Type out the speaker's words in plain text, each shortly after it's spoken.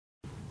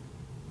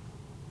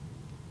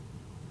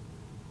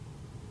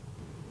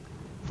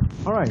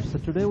Alright, so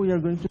today we are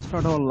going to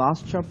start our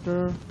last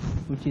chapter,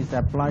 which is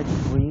applied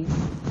degree.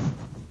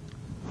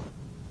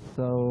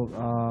 So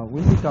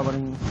we'll be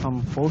covering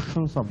some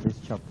portions of this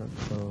chapter.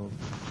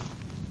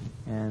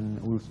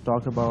 And we'll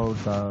talk about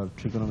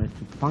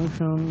trigonometric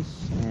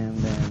functions, and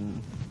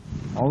then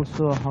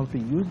also how to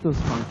use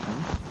those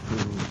functions to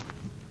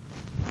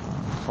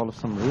solve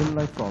some real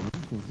life problems.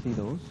 You'll see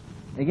those.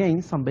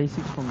 Again, some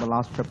basics from the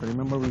last chapter.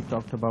 Remember, we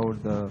talked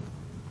about the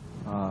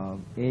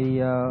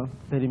area,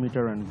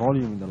 perimeter, and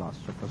volume in the last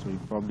chapter, so we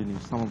probably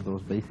need some of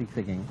those basics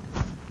again.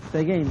 So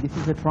again, this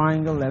is a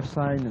triangle left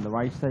side, and the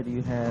right side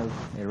you have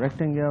a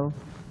rectangle,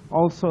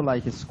 also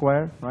like a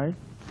square, right?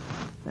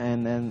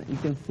 And then you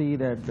can see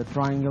that the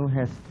triangle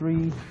has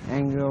three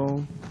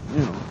angles,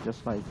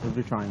 just like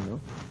every triangle.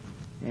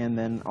 And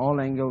then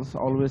all angles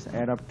always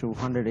add up to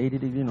 180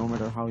 degrees, no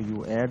matter how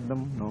you add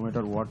them, no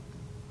matter what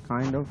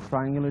kind of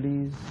triangle it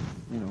is,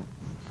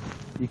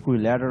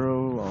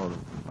 equilateral or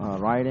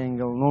right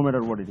angle, no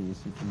matter what it is,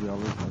 it will be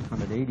always like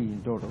 180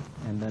 in total.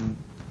 And then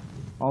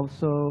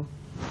also,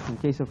 in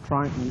case of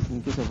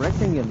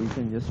rectangle, you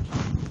can just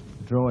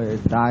draw a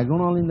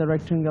diagonal in the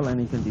rectangle,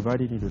 and you can divide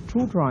it into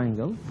two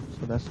triangles.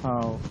 So that's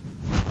how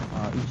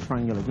each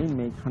triangle again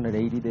makes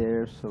 180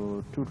 there.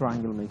 So two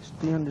triangle makes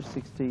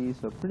 360.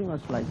 So pretty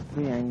much like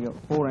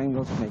four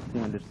angles make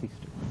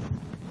 360.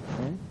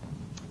 Okay.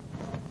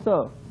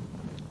 So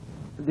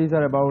these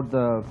are about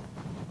the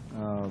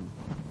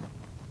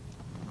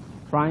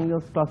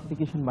triangles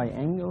classification by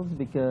angles,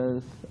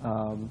 because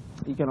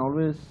you can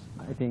always,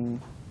 I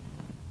think,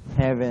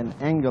 have an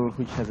angle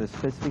which has a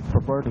specific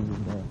property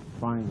in the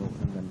triangle.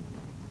 And then,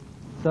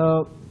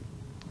 so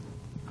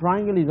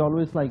triangle is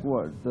always like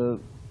what?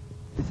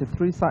 It's a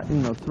three side,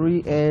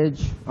 three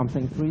edge. I'm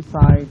saying three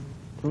side,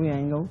 three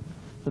angle.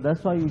 So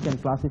that's why you can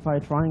classify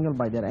triangle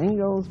by their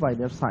angles, by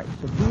their sides.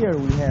 So here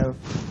we have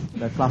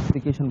the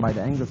classification by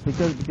the angles,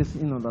 because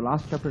the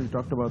last chapter we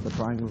talked about the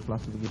triangle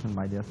classification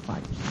by their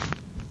sides.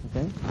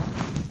 Okay.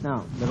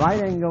 Now the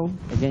right angle,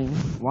 again,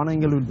 one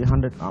angle will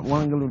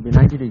be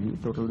 90 degrees,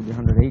 total will be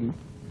 180.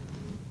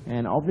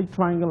 And oblique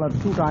triangle are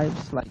two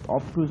types, like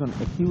obtuse and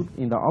acute.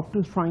 In the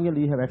obtuse triangle,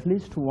 you have at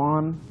least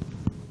one.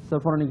 So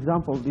for an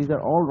example, these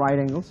are all right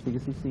angles,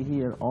 because you see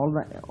here,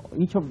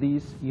 each of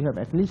these you have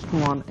at least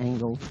one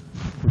angle,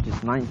 which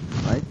is 90,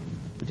 right?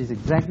 Which is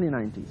exactly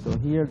 90. So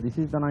here, this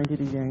is the 90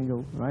 degree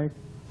angle, right?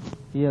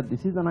 Here,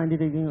 this is the 90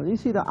 degree angle. You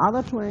see the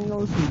other two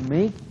angles will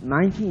make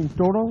 90 in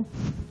total,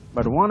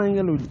 but one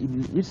angle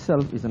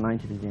itself is a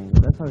 90 degree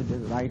angle. That's how it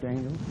is, right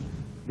angle.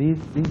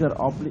 These are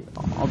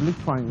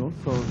oblique triangles.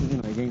 So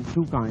again,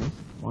 two kinds.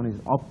 One is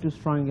obtuse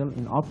triangle.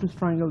 In obtuse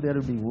triangle, there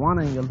will be one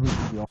angle which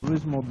will be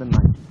always more than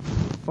 90.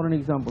 For an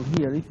example,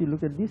 here, if you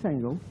look at this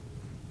angle,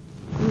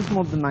 it is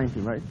more than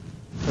 90, right?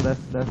 So that's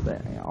the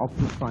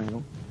obtuse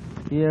triangle.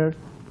 Here,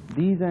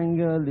 this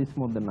angle is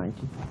more than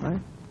 90, right?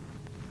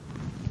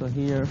 So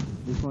here,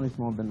 this one is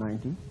more than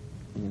 90. You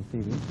can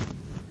see this.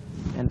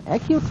 And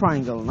acute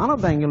triangle, none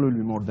of the angle will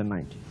be more than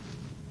 90.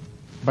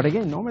 But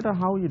again, no matter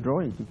how you draw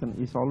it,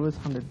 it's always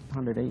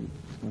 180.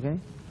 Okay.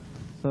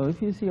 So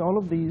if you see all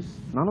of these,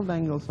 none of the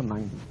angles are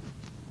 90.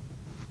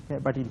 Okay,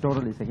 but in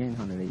total it's again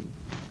 180.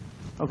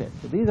 Okay,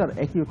 so these are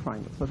acute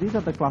triangles. So these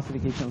are the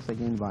classifications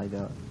again by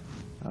the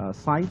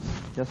sides,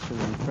 just as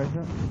a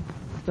refresher.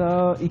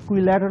 So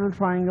equilateral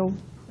triangle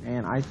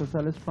and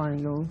isosceles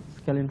triangle,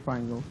 scalene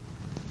triangle.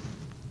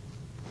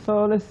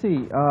 So let's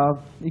see,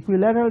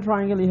 equilateral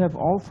triangle, you have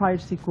all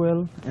sides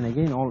equal, and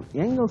again all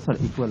angles are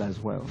equal as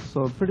well.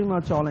 So pretty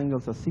much all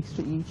angles are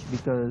 60 each,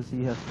 because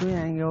you have three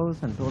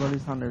angles and total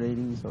is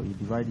 180, so you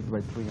divide it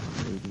by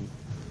 380.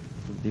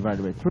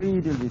 Divided by 3,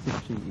 it will be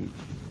 60 each.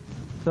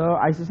 So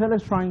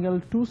isosceles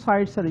triangle, two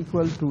sides are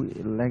equal, two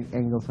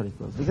angles are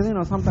equal.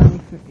 Because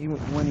sometimes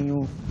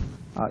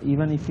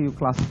even if you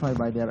classify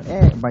by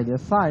their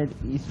side,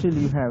 still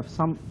you have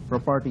some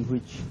property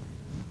which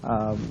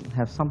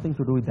have something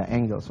to do with the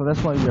angle. So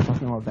that's why we are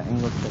talking about the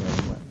angles there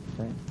as well.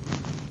 Okay.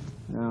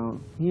 Now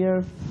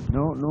here,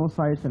 no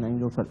sides and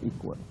angles are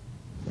equal.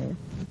 Okay.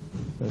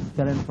 So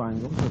scalene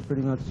triangle. So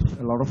pretty much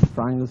a lot of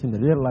triangles in the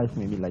real life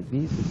may be like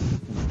this.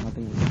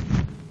 Nothing is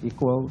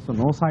equal. So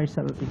no sides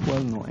are equal,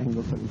 no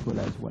angles are equal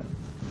as well.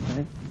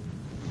 Okay.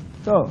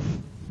 So,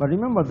 but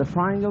remember, the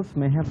triangles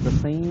may have the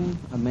same,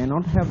 may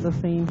not have the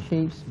same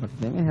shapes, but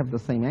they may have the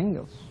same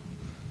angles.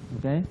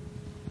 Okay.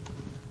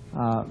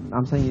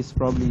 I'm saying it's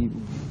probably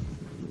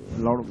a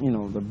lot of,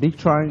 the big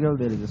triangle,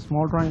 there is a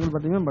small triangle,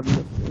 but remember,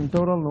 in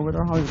total, no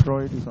matter how you draw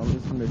it, it's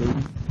always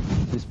 180.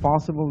 So it's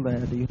possible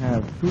that you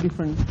have two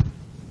different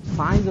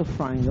sides of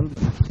triangle,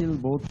 but still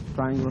both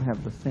triangles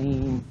have the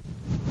same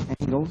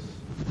angles.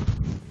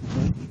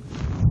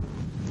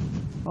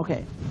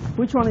 Okay,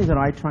 which one is the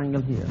right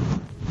triangle here?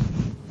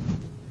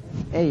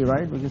 A,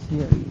 right? Because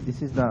here,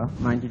 this is the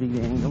 90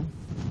 degree angle.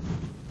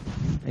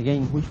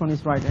 Again, which one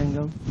is right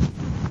angle?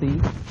 C.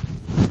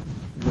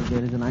 Because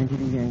there is a 90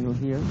 degree angle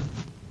here.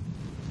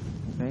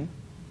 Okay,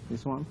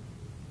 this one.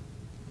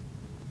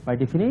 By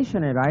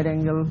definition, a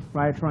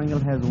right triangle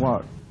has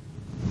what?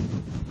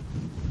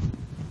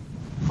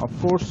 of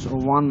course,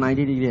 one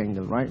 90-degree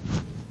angle, right?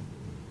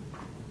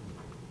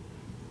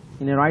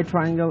 In a right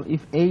triangle,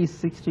 if A is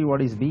 60,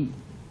 what is B?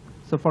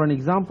 So for an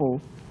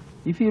example,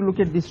 if you look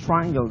at this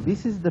triangle,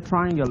 this is the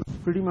triangle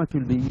pretty much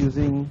we'll be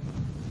using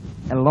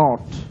a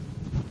lot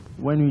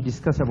when we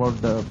discuss about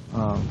the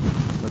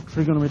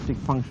trigonometric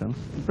functions.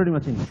 Pretty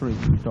much in trig,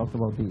 we talked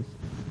about these.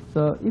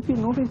 So if you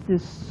notice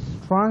this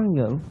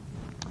triangle,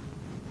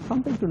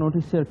 something to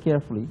notice here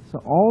carefully. So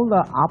all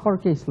the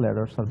uppercase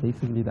letters are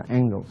basically the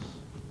angles.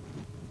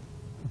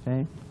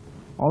 Okay,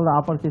 all the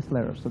uppercase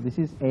letters. So this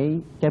is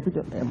A,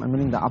 capital M,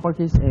 meaning the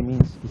uppercase A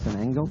means it's an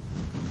angle.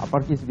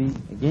 Uppercase B,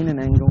 again an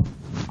angle.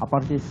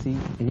 Uppercase C,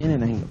 again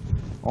an angle.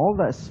 All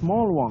the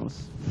small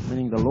ones,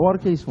 meaning the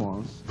lowercase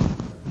ones,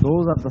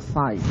 those are the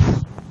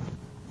sides.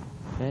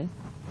 Okay,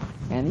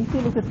 and if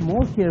you look at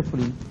more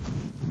carefully,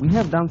 we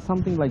have done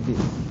something like this.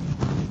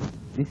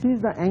 This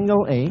is the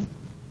angle A,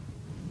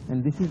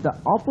 and this is the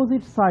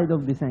opposite side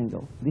of this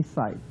angle, this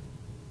side.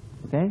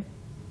 Okay?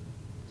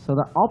 So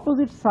the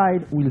opposite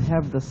side will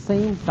have the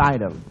same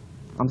title.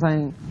 I'm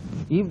saying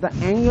if the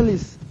angle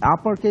is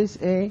uppercase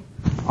A,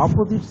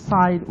 opposite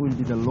side will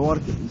be the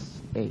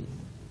lowercase a.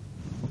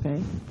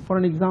 Okay? For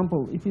an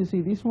example, if you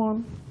see this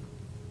one,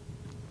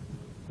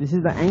 this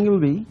is the angle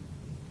B,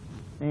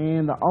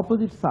 and the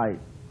opposite side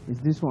is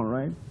this one,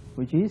 right?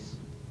 Which is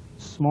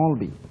small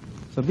b.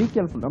 So be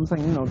careful. I'm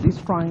saying, this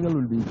triangle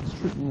will be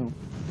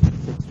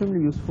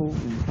extremely useful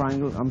in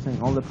triangle. I'm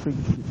saying all the trig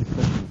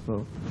discussion.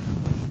 So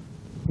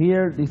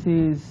here this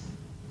is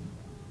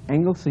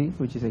angle C,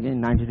 which is again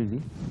 90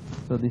 degree.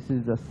 So this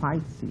is the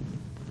side C.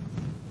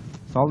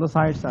 So all the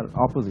sides are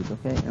opposite,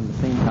 okay, and the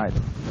same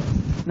title.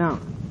 Now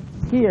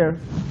here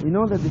we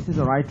know that this is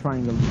a right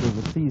triangle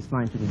because the C is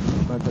 90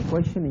 degrees. But the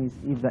question is,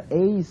 if the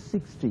A is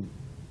 60,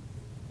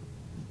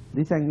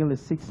 this angle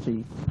is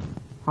 60,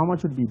 how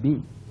much would be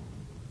B?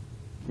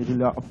 It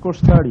will of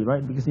course 30,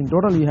 right? Because in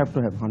total you have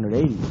to have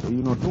 180. So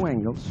you know two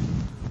angles.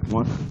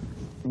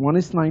 One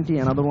is 90,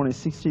 another one is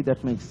 60.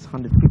 That makes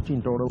 150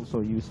 in total.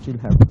 So you still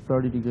have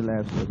 30 degree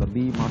left. So the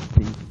B must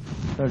be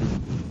 30.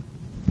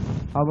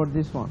 How about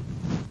this one?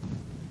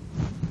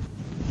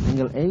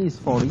 Angle A is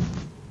 40.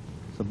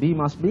 So B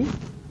must be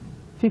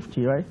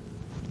 50, right?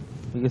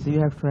 Because you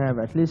have to have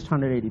at least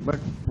 180. But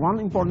one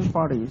important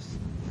part is,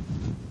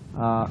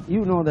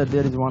 you know that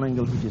there is one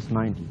angle which is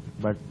 90.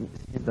 But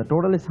if the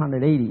total is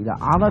 180, the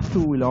other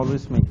two will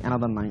always make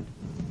another 90.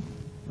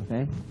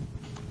 Okay?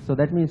 So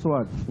that means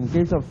what? In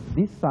case of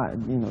this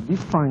side,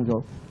 this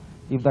triangle,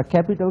 if the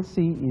capital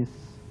C is,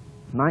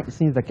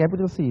 since the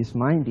capital C is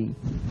 90,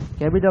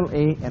 capital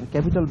A and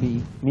capital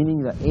B,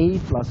 meaning the A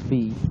plus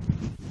B,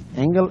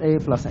 angle A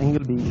plus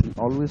angle B will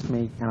always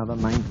make another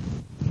 90.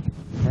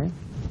 Okay?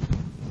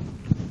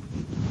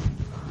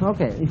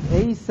 Okay, if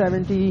A is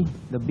 70,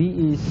 the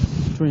B is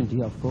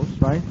 20, of course,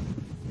 right?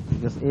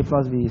 Because A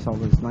plus B is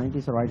always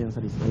 90, so right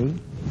answer is A.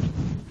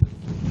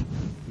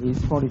 B is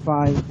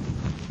 45.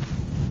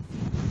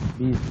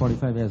 B is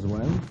 45 as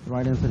well.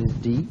 Right answer is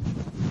D.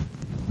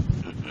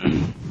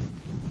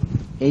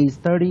 A is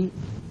 30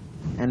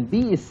 and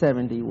B is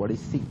 70. What is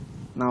C?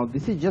 Now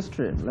this is just,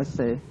 let's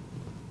say,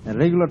 a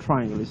regular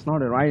triangle. It's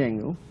not a right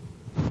angle.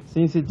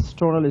 Since its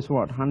total is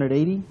what?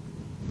 180.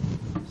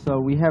 So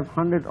we have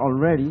 100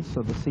 already,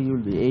 so the C will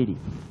be 80,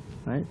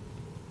 right?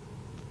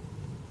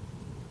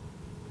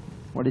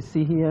 What is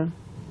C here?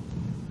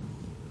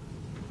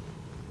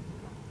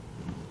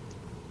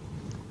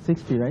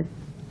 60, right?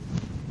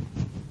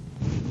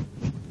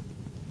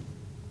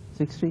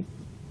 60,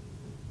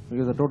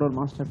 because the total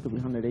must have to be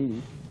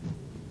 180.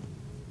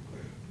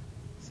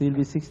 C will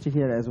be 60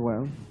 here as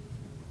well.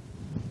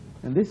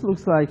 And this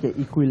looks like an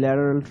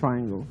equilateral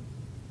triangle,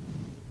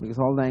 because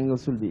all the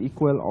angles will be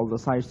equal, all the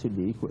sides will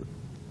be equal.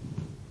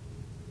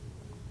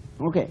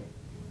 Okay,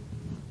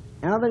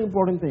 another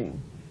important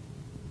thing.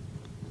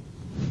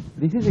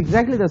 This is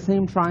exactly the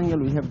same triangle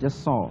we have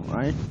just saw,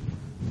 right?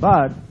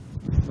 But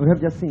we have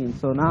just seen.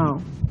 So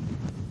now,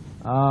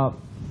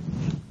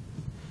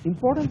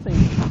 important thing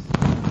is,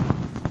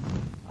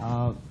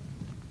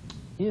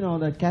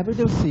 the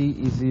capital C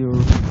is your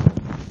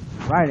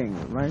right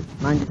angle, right?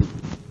 90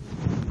 degrees.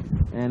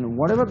 And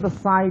whatever the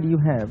side you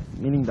have,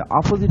 meaning the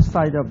opposite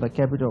side of the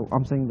capital,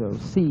 I'm saying the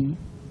C,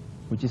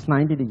 which is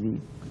 90 degrees,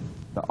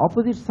 the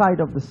opposite side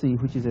of the C,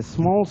 which is a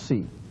small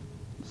c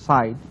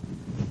side,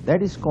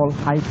 that is called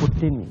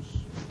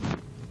hypotenuse.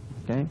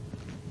 Okay?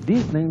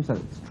 These names are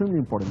extremely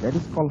important. That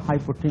is called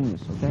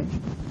hypotenuse. Okay?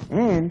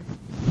 And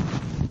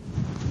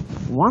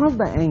one of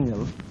the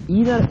angles,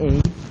 either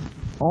A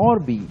or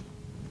B,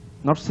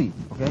 not C,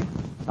 okay?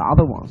 The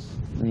other ones,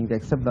 meaning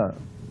except the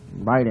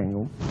right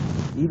angle,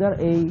 either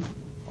A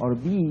or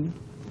B,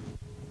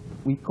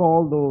 we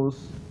call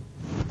those,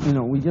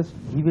 we just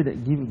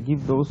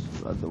give those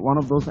one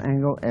of those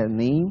angle a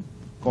name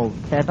called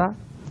theta.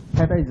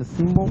 Theta is a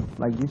symbol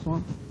like this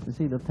one. You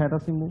see the theta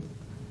symbol?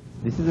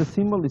 This is a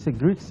symbol, it's a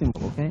Greek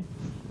symbol, okay?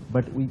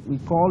 But we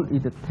call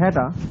it a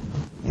theta,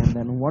 and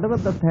then whatever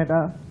the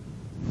theta,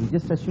 we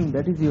just assume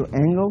that is your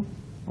angle,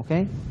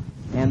 okay?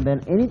 And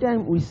then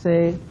anytime we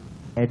say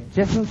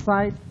adjacent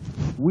side,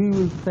 we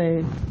will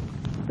say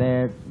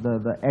that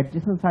the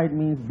adjacent side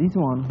means this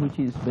one, which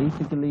is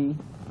basically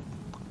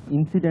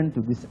incident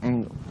to this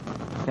angle.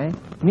 Okay,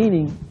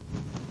 meaning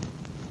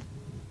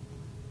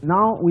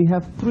now we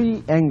have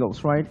three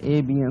angles, right?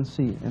 A, B, and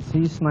C, and C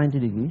is 90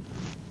 degree,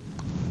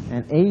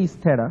 and A is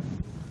theta.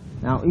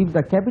 Now, if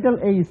the capital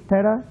A is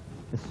theta,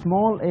 the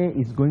small a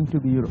is going to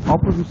be your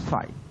opposite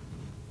side.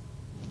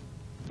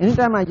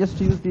 Anytime I just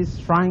use this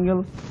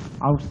triangle,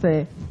 I would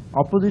say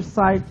opposite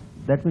side.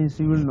 That means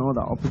you will know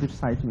the opposite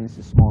side means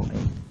small a.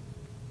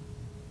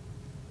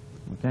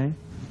 Okay,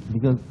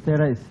 because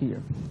theta is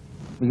here.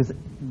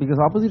 Because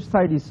opposite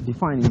side is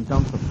defined in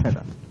terms of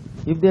theta.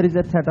 If there is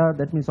a theta,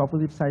 that means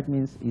opposite side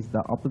means is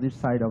the opposite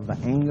side of the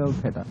angle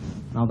theta.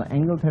 Now the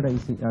angle theta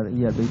is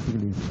here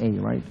basically is A,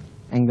 right?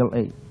 Angle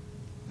A.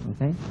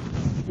 Okay.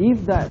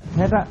 If the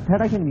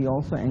theta can be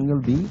also angle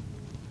B.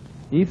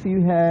 If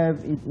you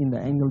have it in the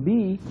angle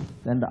B,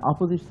 then the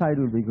opposite side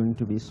will be going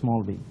to be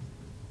small b,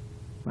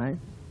 right?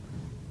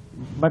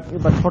 But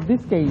for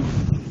this case,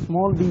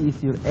 small b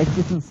is your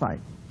adjacent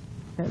side.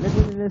 Okay,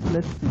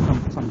 let's see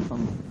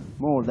some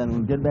more. Then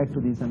we'll get back to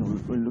this and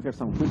we'll look at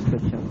some quick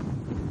questions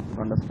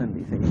to understand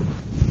this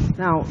again.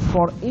 Now,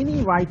 for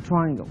any right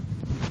triangle,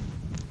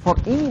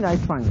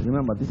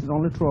 remember this is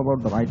only true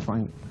about the right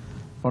triangle.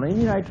 For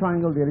any right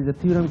triangle, there is a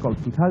theorem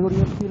called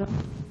Pythagorean theorem.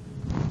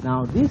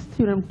 Now, this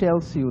theorem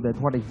tells you that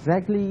what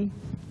exactly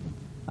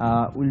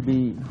will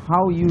be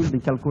how you will be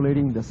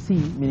calculating the C,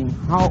 meaning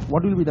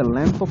what will be the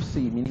length of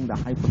C, meaning the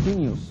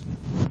hypotenuse,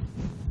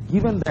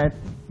 given that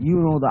you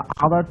know the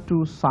other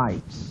two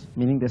sides,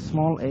 meaning the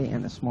small a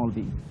and the small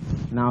b.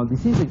 Now,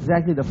 this is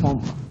exactly the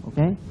formula.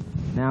 Okay.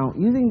 Now,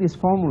 using this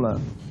formula,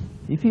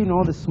 if you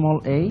know the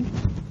small a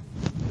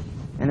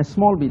and a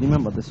small b,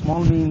 remember the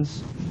small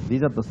means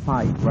these are the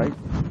sides, right?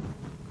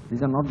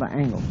 These are not the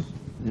angles.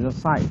 These are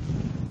sides.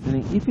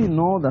 Meaning if you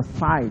know the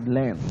side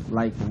length,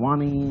 like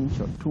 1 inch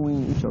or 2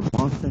 inch or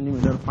 1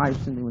 centimeter, 5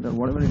 centimeter,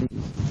 whatever it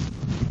is,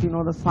 if you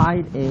know the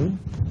side A,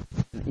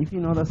 and if you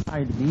know the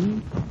side B,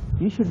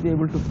 you should be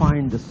able to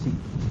find the C,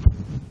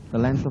 the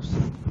length of C.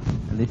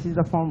 And this is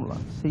the formula.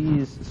 C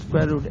is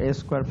square root A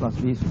square plus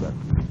B square.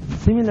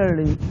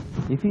 Similarly,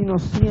 if you know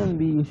C and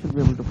B, you should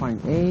be able to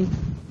find A.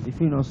 If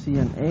you know C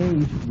and A,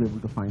 you should be able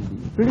to find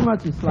B. Pretty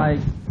much it's like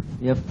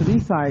you have three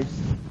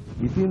sides.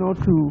 If you know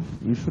two,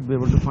 you should be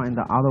able to find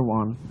the other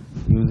one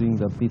using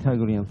the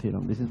Pythagorean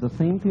theorem. This is the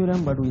same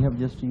theorem, but we have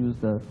just used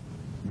the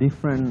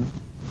different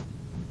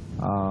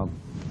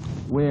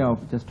way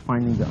of just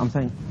finding the, I'm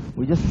saying,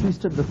 we just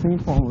twisted the same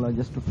formula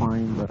just to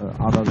find the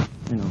other,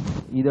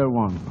 either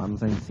one. I'm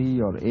saying C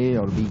or A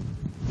or B,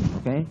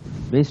 okay?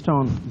 Based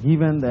on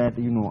given that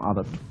you know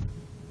other two,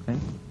 okay?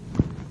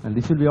 And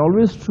this will be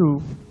always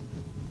true.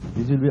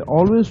 This will be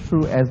always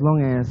true as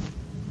long as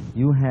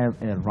you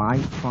have a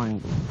right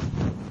triangle.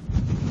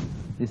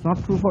 It's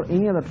not true for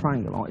any other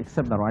triangle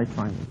except the right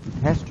triangle.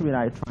 It has to be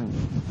right triangle.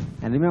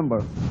 And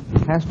remember,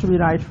 it has to be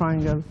right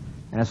triangle,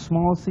 and a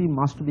small c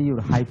must be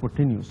your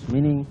hypotenuse,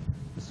 meaning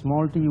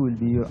small t will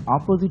be your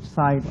opposite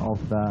side of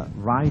the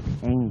right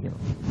angle,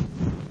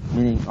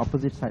 meaning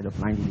opposite side of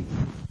 90 degrees.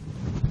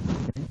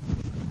 Okay?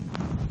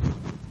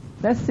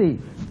 Let's see.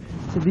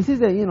 So this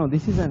is a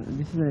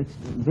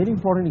very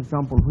important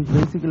example which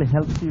basically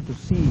helps you to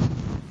see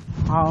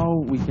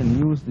how we can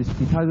use this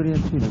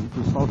Pythagorean theorem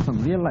to solve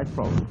some real life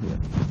problem here.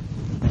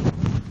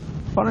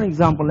 For an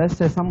example, let's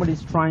say somebody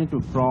is trying to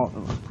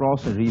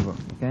cross a river.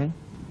 Okay,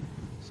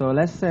 so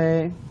let's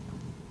say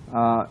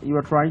you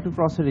are trying to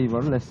cross a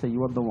river. Let's say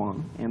you are the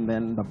one, and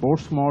then the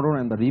boat's motor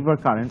and the river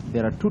current.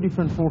 There are two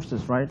different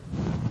forces, right?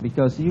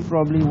 Because you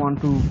probably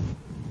want to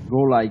go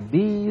like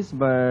this,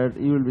 but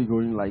you will be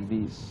going like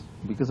this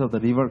because of the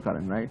river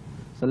current, right?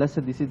 So let's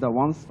say this is the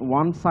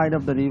one side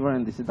of the river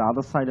and this is the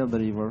other side of the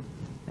river,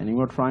 and you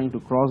are trying to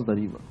cross the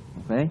river,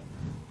 okay?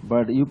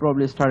 But you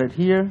probably started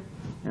here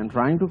and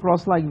trying to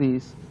cross like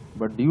this,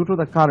 but due to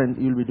the current,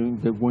 you'll be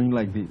going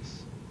like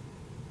this.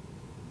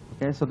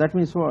 Okay, so that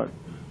means what?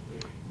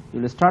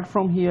 You'll start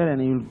from here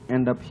and you'll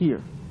end up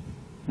here.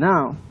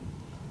 Now,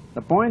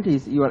 the point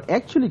is you are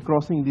actually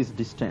crossing this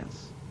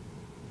distance,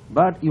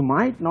 but you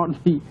might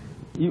not be.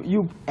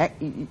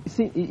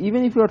 See,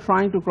 even if you are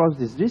trying to cross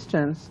this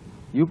distance,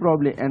 you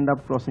probably end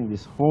up crossing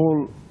this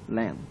whole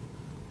length,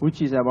 which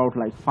is about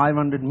like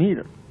 500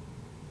 meters.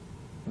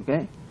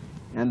 Okay,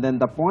 and then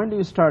the point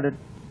you started,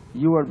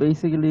 you are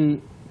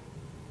basically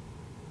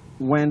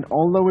went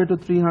all the way to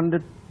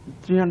 300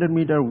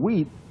 meter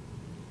width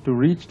to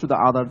reach to the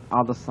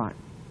other side.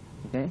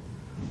 Okay,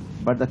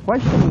 but the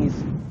question is,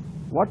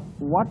 what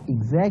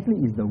exactly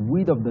is the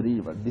width of the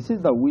river? This is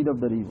the width of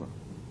the river.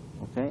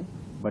 Okay,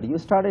 but you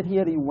started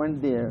here, you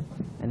went there,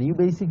 and you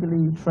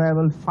basically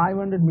traveled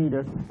 500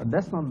 meters, but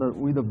that's not the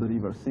width of the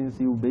river, since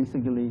you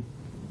basically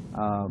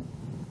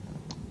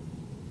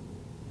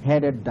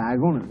headed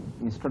diagonally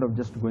instead of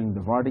just going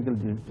the vertical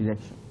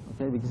direction.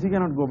 Okay, because you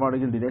cannot go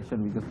vertical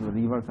direction because of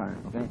the river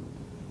current. Okay,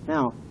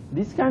 now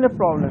this kind of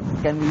problem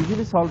can be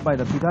easily solved by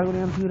the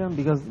Pythagorean theorem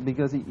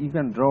because you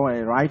can draw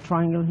a right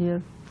triangle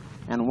here,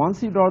 And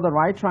once you draw the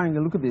right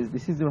triangle, look at this.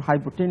 This is your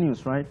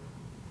hypotenuse, right?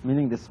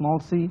 Meaning the small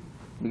c,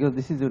 because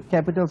this is your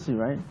capital C,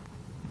 right?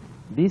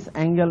 This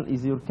angle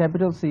is your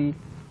capital C,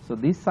 so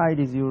this side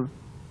is your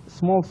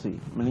small c,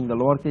 meaning the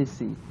lowercase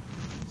c.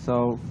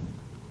 So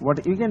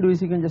what you can do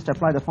is you can just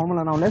apply the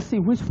formula. Now let's see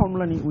which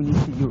formula we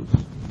need to use.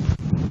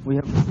 We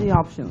have 3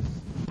 options.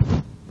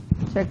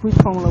 Check which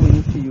formula we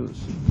need to use.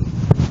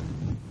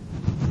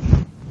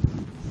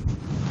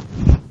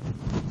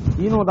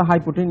 You know the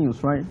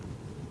hypotenuse, right?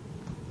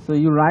 So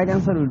your right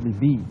answer will be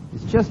B.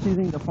 It's just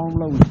using the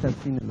formula which I've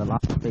seen in the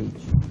last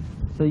page.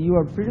 So you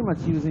are pretty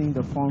much using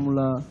the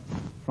formula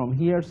from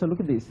here. So look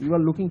at this. You are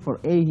looking for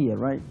A here,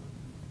 right?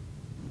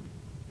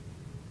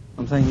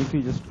 I'm saying if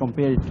you just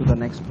compare it to the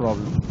next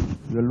problem,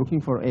 you are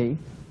looking for A,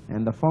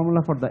 and the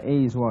formula for the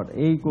A is what?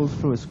 A equals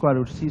to square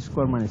root C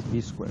square minus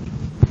B squared.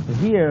 So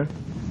here,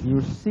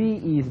 your C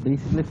is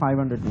basically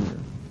 500 meters,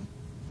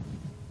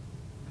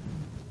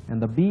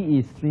 and the B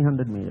is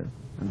 300 meters.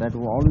 And that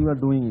all you are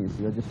doing is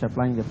you are just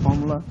applying the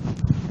formula,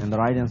 and the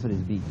right answer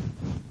is B.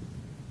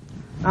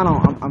 No,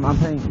 I'm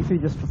saying if you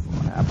just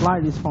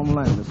apply this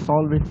formula and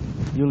solve it,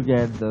 you'll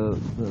get the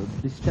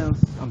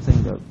distance. I'm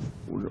saying the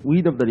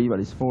width of the river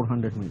is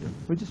 400 meters,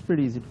 which is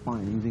pretty easy to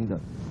find using the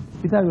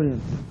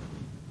Pythagorean.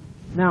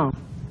 Now,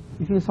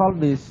 if you solve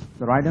this,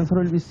 the right answer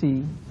will be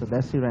C. So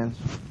that's your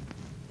answer.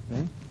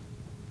 Okay,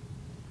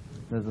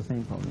 that's the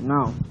same problem.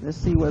 Now let's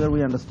see whether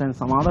we understand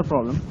some other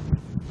problem.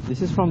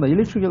 This is from the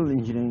electrical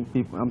engineering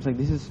people. I'm saying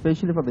this is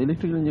especially for the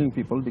electrical engineering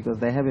people because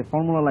they have a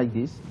formula like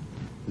this: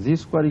 Z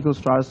square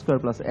equals to R square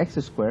plus X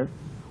square,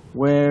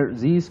 where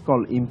Z is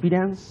called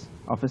impedance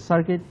of a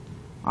circuit,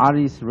 R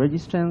is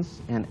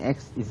resistance, and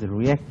X is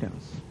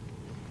reactance.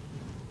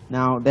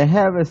 Now they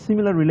have a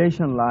similar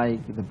relation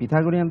like the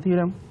Pythagorean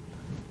theorem.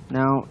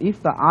 Now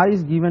if the R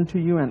is given to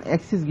you and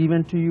X is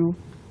given to you,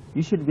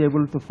 you should be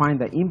able to find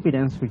the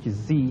impedance, which is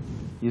Z,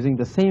 using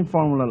the same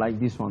formula like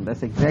this one.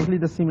 That's exactly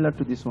the similar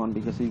to this one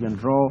because you can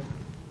draw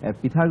a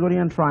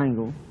Pythagorean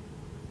triangle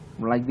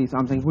like this,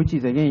 I'm saying, which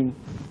is again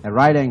a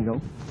right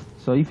angle.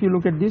 So if you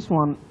look at this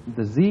one,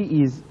 the Z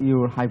is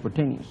your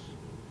hypotenuse,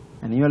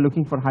 and you are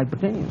looking for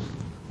hypotenuse.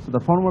 So the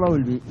formula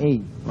will be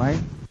A, right?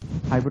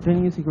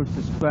 Hypotenuse equals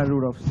to square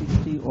root of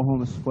 60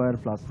 ohm square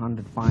plus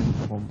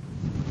 105 ohm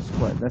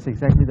square. That's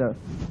exactly the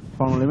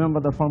formula. Remember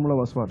the formula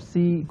was what?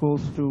 C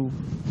equals to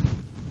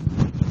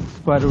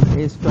square root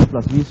A square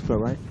plus B square,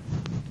 right?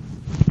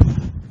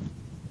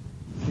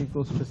 C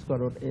equals to square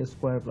root A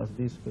square plus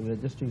B square. We are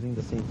just using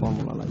the same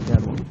formula like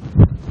that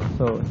one.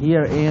 So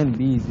here A and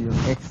B is your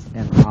X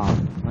and R,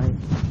 right?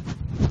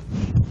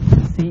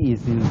 C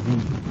is your Z.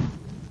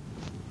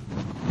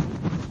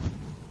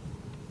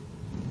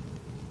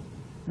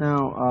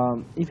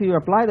 Now, if you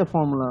apply the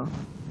formula,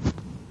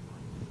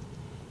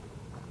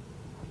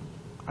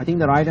 I think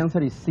the right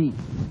answer is C,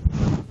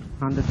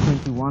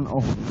 121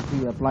 ohm. If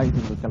you apply it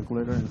in the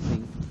calculator and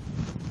see,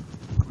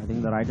 I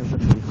think the right answer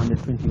is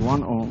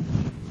 121 ohm.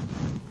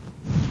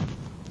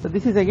 So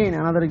this is again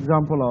another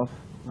example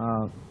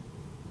of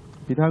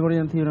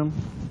Pythagorean theorem.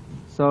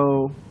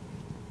 So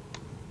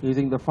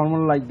using the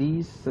formula like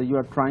these, so you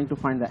are trying to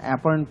find the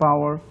apparent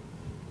power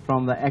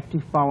from the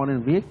active power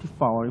and reactive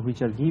power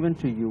which are given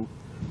to you.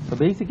 So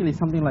basically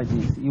something like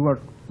this.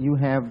 You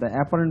have the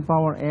apparent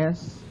power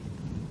S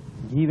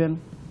given,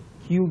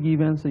 Q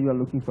given, so you are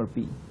looking for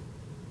P.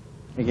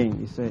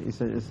 Again,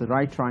 it's a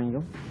right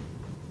triangle,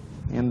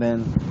 and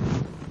then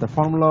the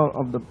formula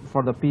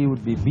for the P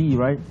would be B,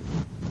 right?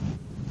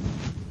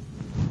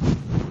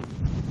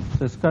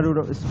 So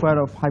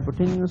square of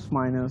hypotenuse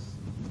minus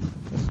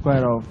the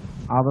square of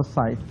other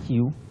side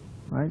Q,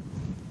 right?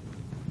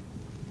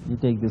 You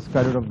take the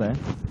square root of that,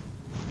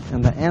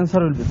 and the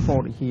answer will be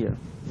 40 here.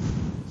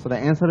 So the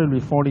answer will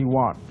be 40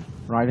 watt.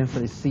 Right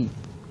answer is C.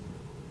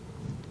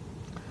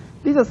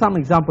 These are some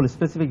examples,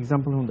 specific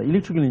examples from the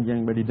electrical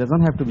engineering, but it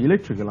doesn't have to be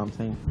electrical. I'm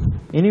saying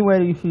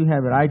anywhere if you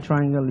have a right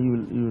triangle, you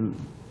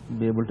will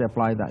be able to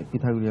apply the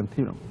Pythagorean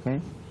theorem. Okay.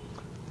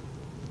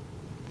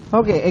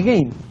 Okay.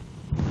 Again,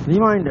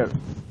 reminder: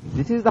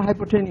 this is the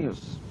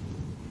hypotenuse,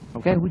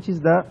 okay, which is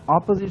the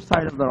opposite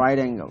side of the right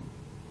angle.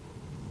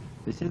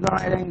 This is the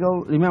right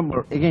angle.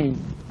 Remember, again,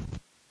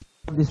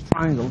 this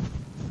triangle,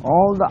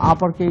 all the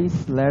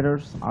uppercase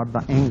letters are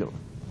the angle,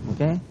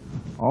 okay?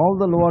 All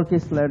the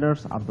lowercase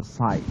letters are the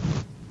side,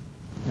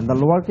 and the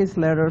lowercase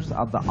letters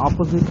are the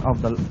opposite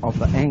of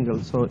the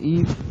angle. So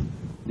if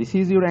this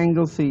is your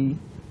angle C,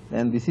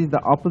 then this is the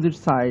opposite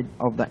side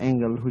of the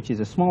angle, which is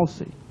a small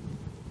c.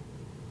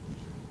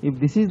 If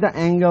this is the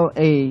angle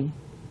A,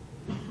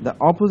 the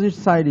opposite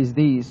side is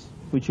this,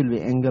 which will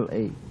be angle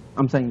A.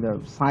 I'm saying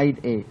the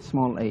side A,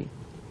 small a.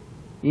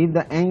 If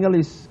the angle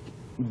is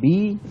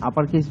B,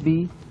 uppercase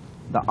B,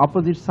 the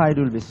opposite side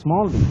will be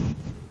small b.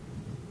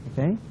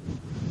 Okay,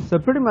 so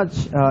pretty much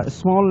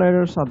small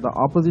letters are the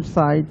opposite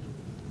side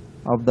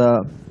of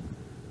the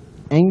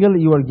angle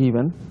you are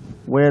given,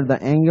 where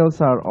the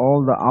angles are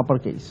all the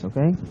uppercase.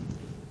 Okay,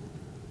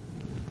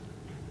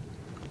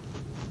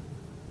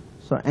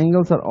 so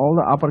angles are all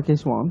the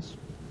uppercase ones.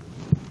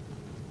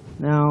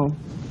 Now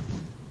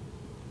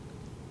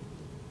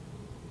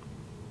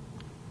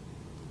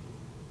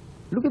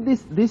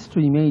at these two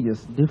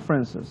images,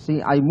 differences.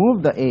 See, I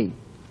moved the A,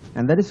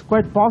 and that is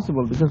quite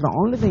possible because the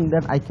only thing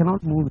that I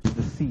cannot move is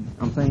the C.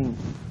 I'm saying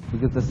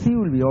because the C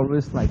will be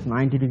always like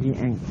 90-degree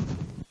angle.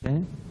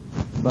 Okay,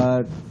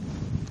 but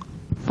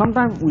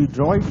sometimes we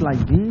draw it like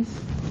this.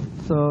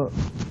 So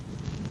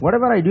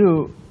whatever I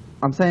do,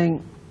 I'm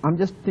saying I'm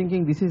just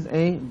thinking this is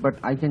A, but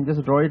I can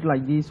just draw it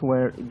like this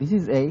where this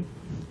is A.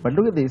 But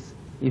look at this.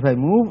 If I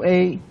move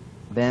A,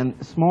 then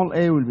small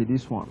a will be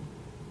this one.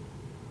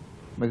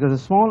 Because the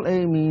small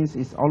a means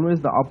it's always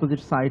the opposite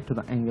side to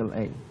the angle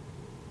A.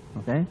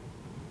 Okay?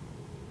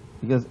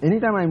 Because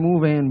anytime I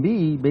move A and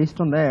B, based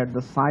on that,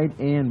 the side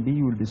A and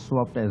B will be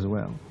swapped as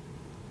well.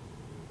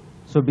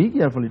 So be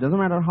careful. It doesn't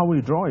matter how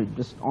we draw it.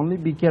 Just only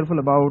be careful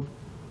about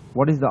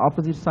what is the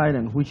opposite side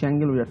and which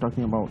angle we are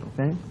talking about.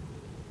 Okay?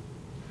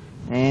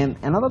 And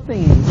another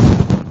thing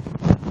is,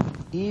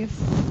 if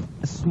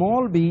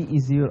small b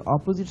is your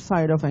opposite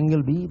side of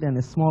angle B, then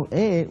a small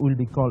a will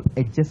be called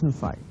adjacent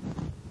side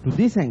to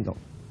this angle.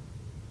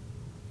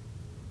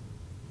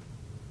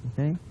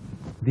 Okay?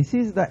 This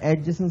is the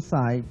adjacent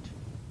side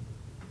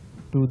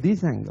to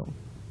this angle.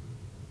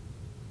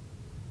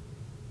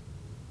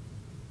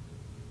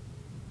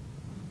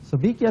 So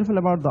be careful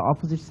about the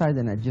opposite side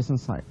and adjacent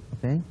side.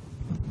 Okay?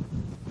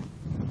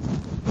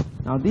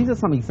 Now these are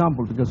some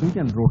examples because we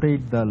can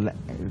rotate the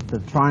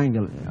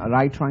triangle, a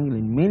right triangle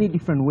in many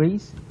different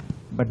ways.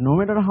 But no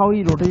matter how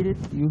you rotate it,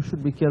 you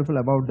should be careful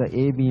about the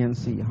A, B, and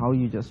C, how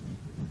you just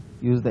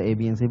use the A,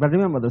 B, and C. But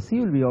remember, the C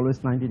will be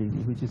always 90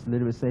 degrees, which is a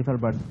little bit safer,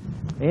 but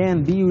A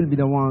and B will be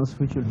the ones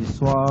which will be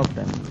swapped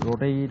and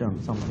rotate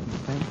and something.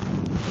 Okay?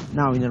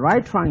 Now, in a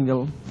right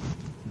triangle,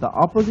 the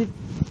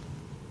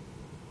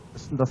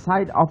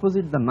side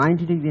opposite the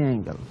 90-degree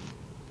angle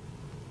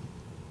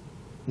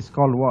is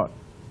called what?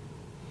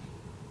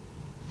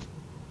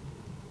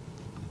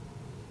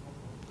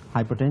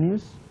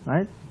 Hypotenuse,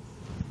 right?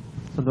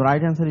 So the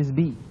right answer is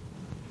B.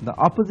 The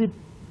opposite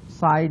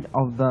side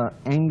of the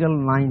angle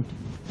 90,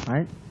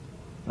 right?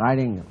 Right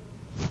angle.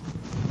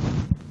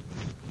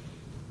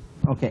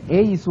 Okay,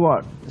 A is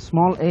what?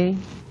 Small a.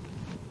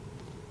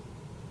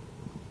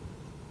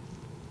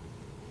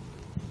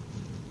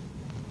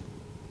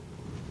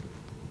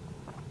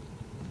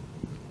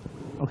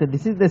 Okay,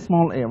 this is the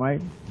small a,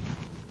 right?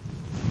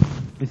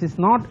 This is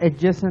not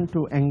adjacent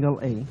to angle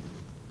A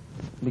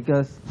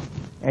because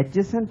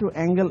adjacent to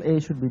angle A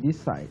should be this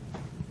side.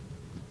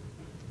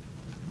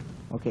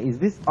 Okay, is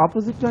this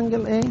opposite to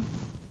angle A?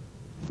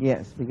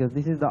 Yes, because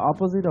this is the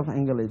opposite of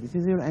angle A. This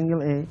is your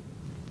angle A.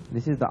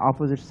 This is the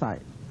opposite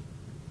side.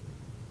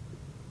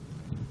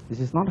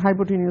 This is not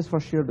hypotenuse for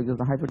sure because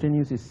the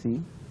hypotenuse is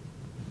C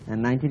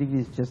and 90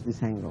 degrees is just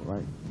this angle,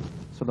 right?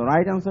 So the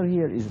right answer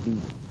here is B.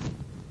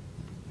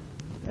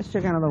 Let's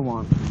check another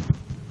one.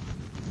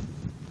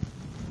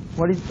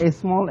 What is a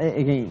small a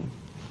again?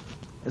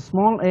 A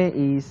small a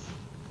is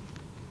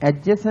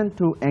adjacent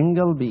to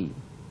angle B.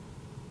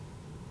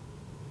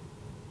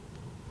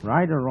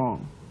 Right or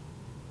wrong?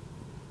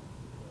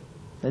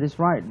 That is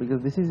right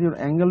because this is your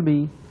angle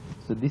B.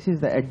 So this is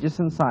the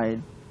adjacent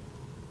side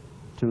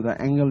to the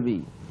angle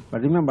B.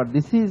 But remember,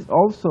 this is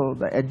also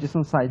the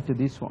adjacent side to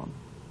this one,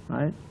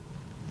 right?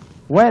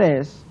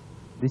 Whereas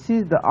this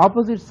is the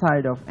opposite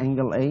side of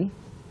angle A.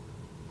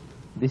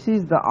 This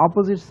is the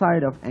opposite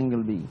side of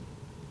angle B.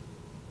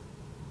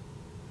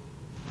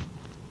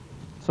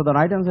 So the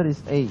right answer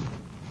is A.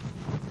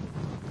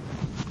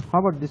 How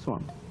about this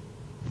one?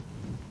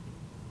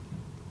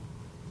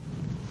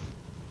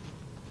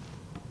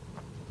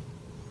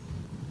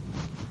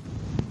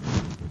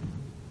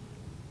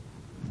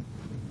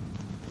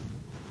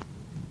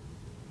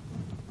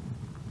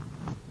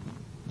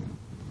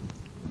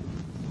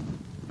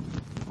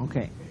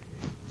 Okay,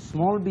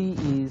 small b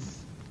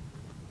is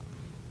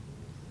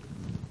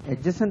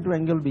adjacent to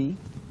angle B,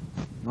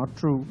 not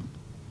true.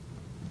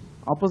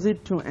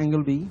 Opposite to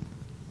angle B,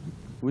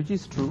 which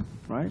is true,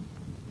 right?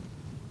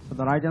 So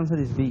the right answer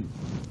is B.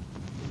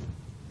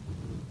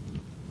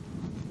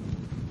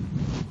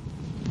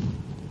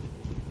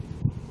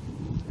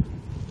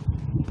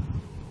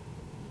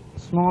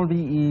 Small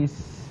b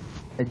is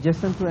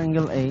adjacent to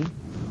angle A,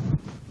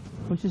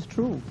 which is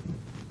true.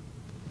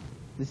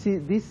 You see,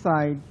 this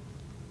side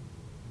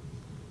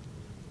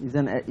is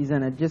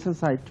an adjacent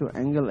side to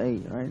angle A,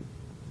 right?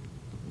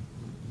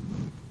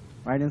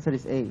 Right answer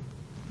is A.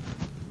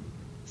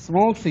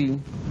 Small c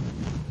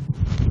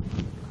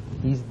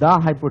is the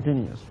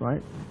hypotenuse,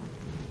 right?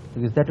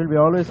 Because that will be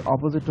always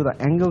opposite to the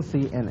angle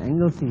C, and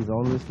angle C is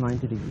always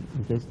 90 degrees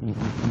in case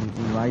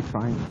in right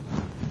triangle.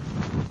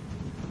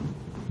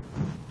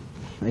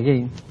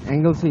 Again,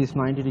 angle C is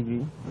 90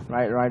 degrees.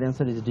 Right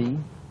answer is D.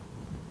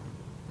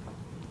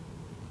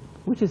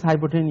 Which is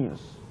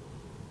hypotenuse?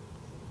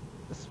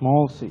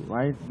 Small c,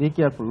 right? Be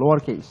careful,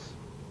 lowercase.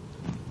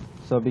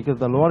 So because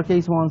the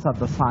lowercase ones are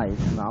the side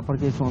and the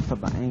uppercase ones are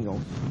the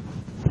angles.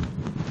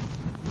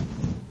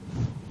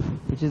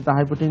 Which is the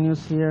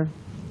hypotenuse here?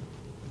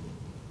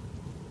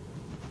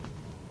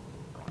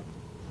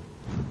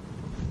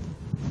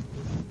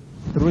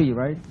 Three,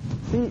 right?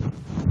 See,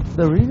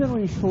 The reason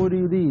we showed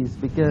you this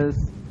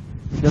because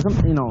it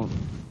doesn't,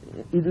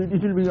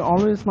 it will be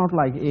always not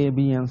like A,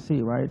 B, and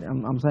C, right?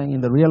 I'm saying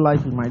in the real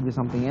life it might be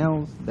something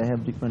else. They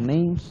have different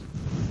names,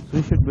 so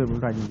you should be able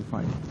to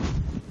identify it.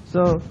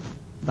 So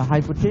the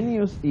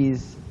hypotenuse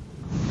is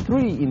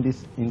 3 in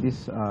this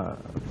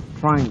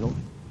triangle.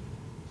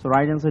 So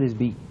right answer is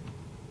B.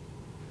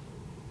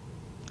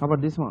 How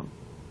about this one?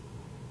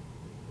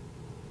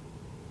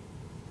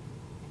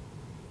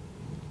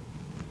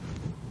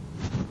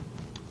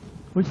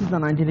 Which is the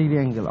 90-degree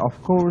angle? Of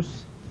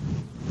course,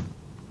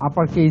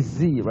 uppercase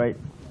Z, right?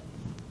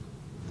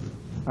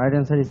 Right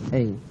answer is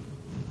A.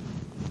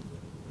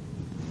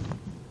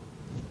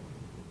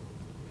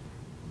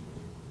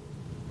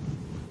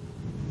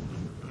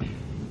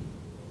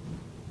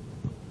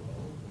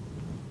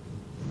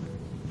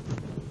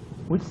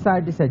 Which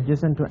side is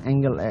adjacent to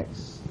angle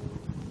X?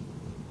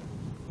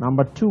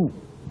 Number 2,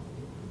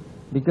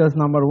 because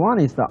number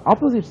 1 is the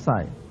opposite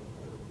side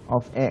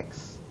of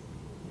X.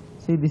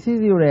 See, this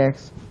is your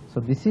X,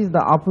 so this is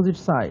the opposite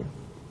side,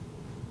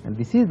 and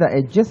this is the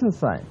adjacent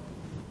side.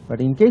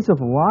 But in case of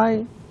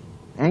Y,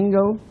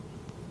 angle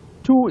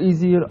 2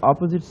 is your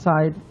opposite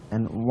side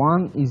and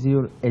 1 is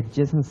your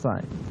adjacent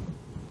side.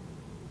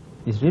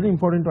 It's really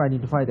important to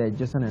identify the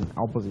adjacent and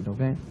opposite,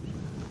 okay?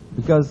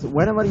 Because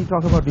whenever you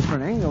talk about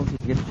different angles,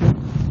 it gets changed.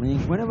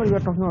 Meaning whenever you are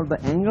talking about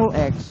the angle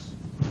X,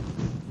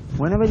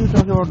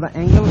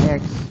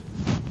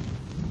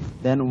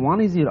 then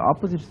 1 is your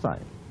opposite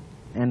side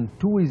and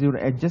 2 is your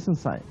adjacent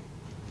side.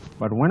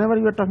 But whenever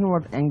you are talking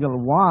about angle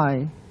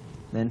Y,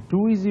 then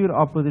 2 is your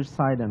opposite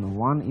side and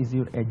 1 is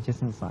your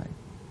adjacent side.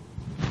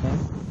 Okay?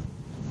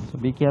 So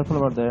be careful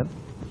about that.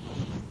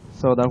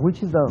 So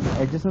which is the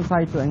adjacent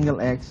side to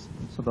angle X?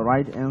 So the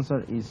right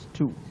answer is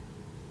 2,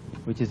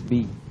 which is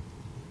B.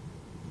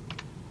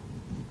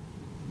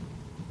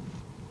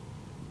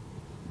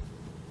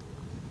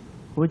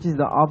 Which is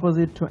the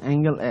opposite to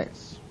angle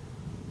X?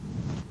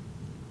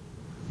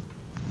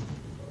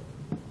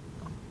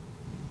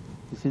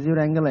 This is your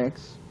angle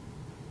X.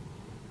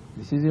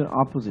 This is your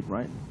opposite,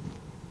 right?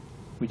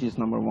 Which is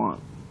number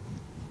 1.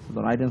 So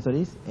the right answer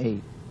is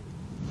A.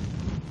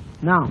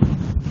 Now,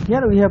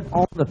 here we have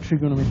all the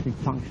trigonometric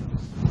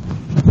functions.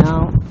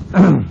 Now,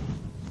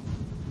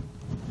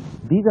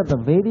 these are the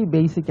very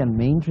basic and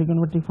main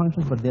trigonometric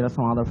functions, but there are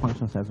some other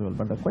functions as well.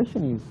 But the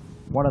question is,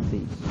 what are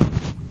these?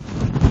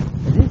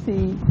 As you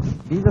see,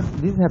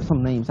 these have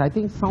some names. I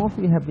think some of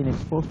you have been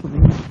exposed to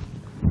these.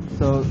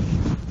 So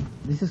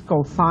this is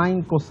called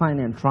sine, cosine,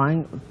 and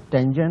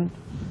tangent.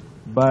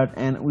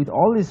 And with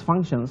all these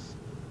functions,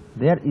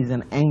 there is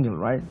an angle,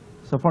 right?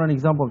 So for an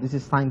example, this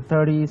is sine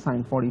 30,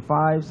 sine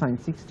 45, sine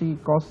 60,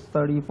 cos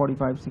 30,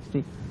 45,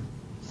 60.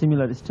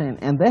 Similar is tan,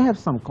 and they have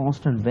some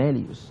constant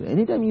values. So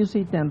anytime you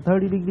see tan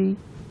 30 degree,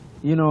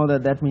 you know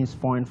that means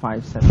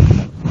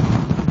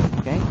 0.577.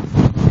 Okay,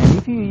 and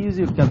if you use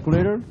your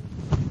calculator,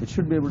 it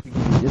should be able to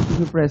give you, just if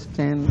you press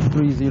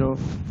 1030, it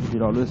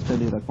will always tell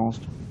you the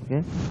constant.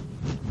 Okay,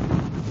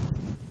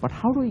 but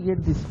how do we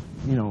get this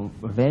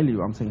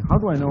value? I'm saying, how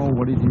do I know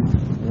what it is?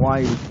 Why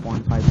it is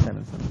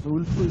 0.577? So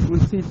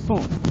we'll see it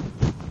soon.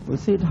 We'll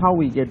see it how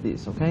we get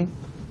this. Okay,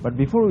 but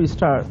before we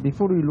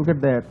look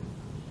at that,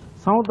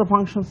 some of the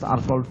functions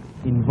are called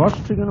inverse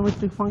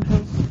trigonometric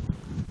functions.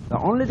 The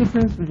only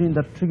difference between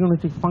the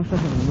trigonometric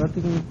functions and inverse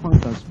trigonometric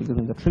functions, because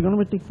in the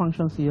trigonometric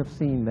functions you have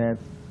seen that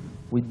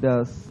with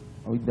the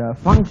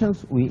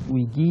functions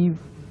we give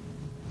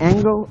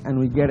angle and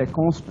we get a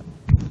constant,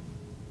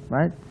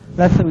 right?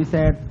 Let's say we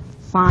said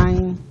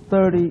sine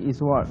 30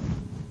 is what?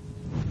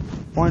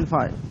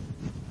 0.5,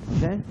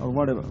 okay, or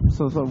whatever.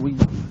 So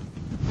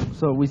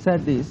we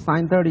said this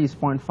sine 30 is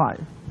 0.5,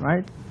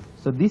 right?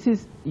 So this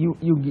is, you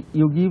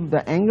give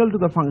the angle to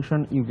the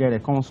function, you get a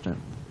constant.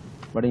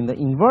 But in the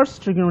inverse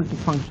trigonometric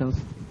functions,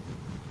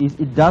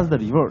 it does the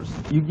reverse.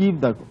 You give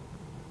the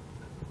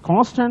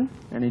constant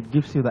and it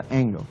gives you the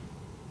angle.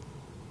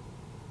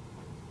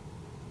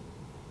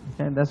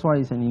 Okay, that's why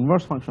it's an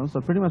inverse function. So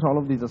pretty much all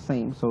of these are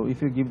same. So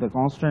if you give the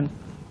constant,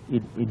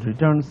 it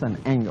returns an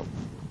angle.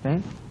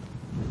 Okay.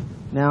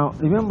 Now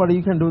remember,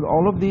 you can do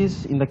all of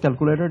these in the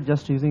calculator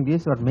just using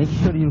this, but make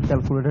sure your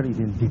calculator is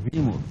in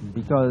degree mode,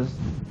 because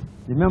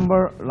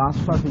remember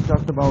last class we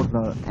talked about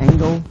the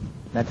angle.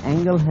 That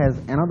angle has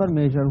another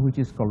measure which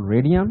is called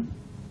radian.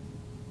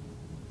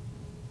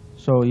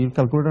 So your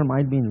calculator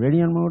might be in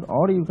radian mode,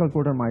 or your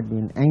calculator might be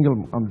in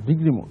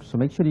degree mode. So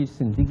make sure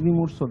it's in degree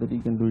mode so that you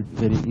can do it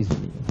very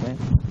easily. Okay,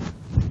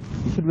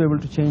 you should be able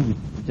to change it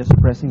just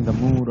pressing the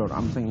mode, or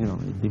I'm saying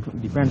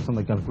it depends on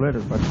the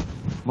calculator, but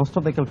most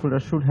of the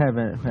calculators should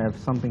have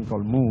something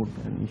called mode,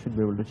 and you should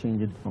be able to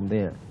change it from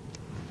there.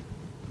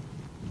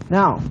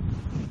 Now,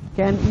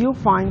 can you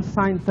find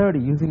sine 30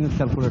 using your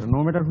calculator?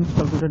 No matter which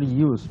calculator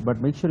you use,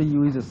 but make sure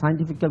you use a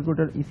scientific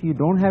calculator. If you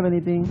don't have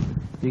anything,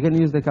 you can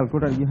use the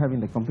calculator you have in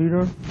the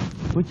computer,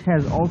 which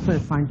has also a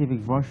scientific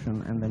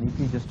version, and then if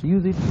you just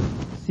use it,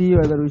 see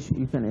whether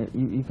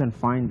you can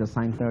find the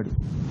sine 30.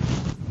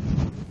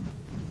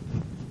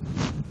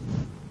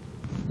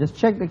 Just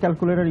check the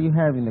calculator you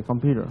have in the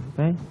computer,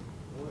 okay?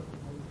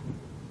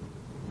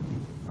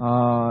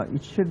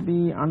 It should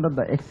be under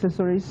the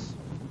accessories.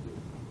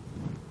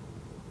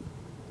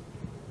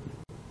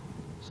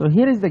 So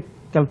here is the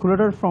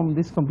calculator from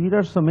this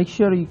computer. So make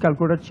sure you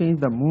calculator change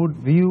the mode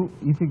view.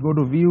 If you go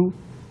to view,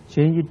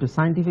 change it to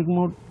scientific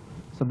mode.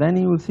 So then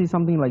you will see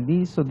something like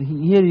this. So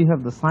here you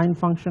have the sine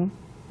function.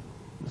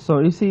 So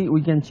you see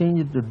we can change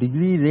it to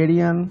degree,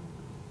 radian,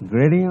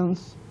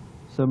 gradients.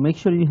 So make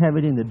sure you have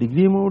it in the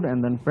degree mode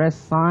and then press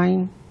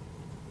sine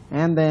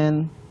and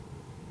then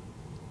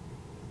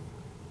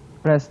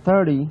press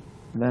 30.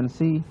 Then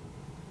see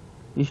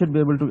you should be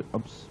able to,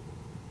 oops,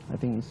 I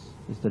think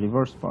it's the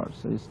reverse part.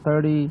 So it's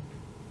 30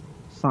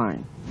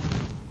 sine.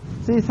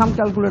 See, some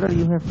calculator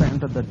you have to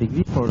enter the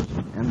degree first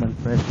and then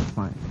press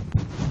sine.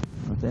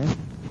 Okay.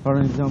 For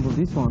example,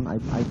 this one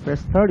I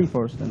press 30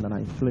 first and then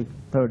I click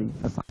 30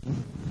 sine.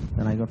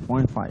 Then I got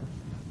 0.5.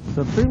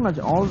 So pretty much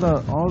all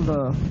the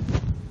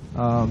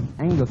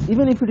angles,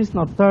 even if it is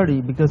not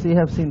 30, because you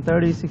have seen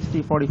 30,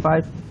 60,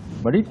 45,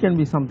 but it can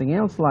be something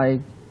else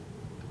like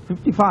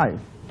 55.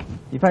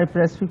 If I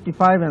press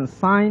 55 and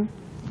sine,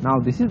 now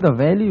this is the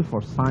value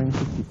for sine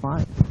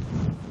 55,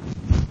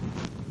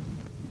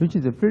 which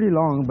is a pretty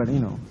long, but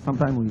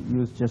sometimes we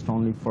use just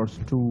only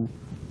first 2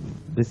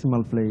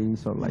 decimal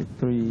place or like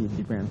 3, it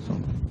depends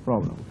on the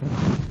problem. Okay?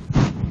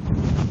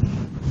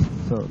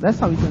 So that's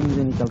how you can use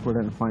any calculator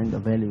and find the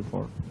value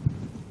for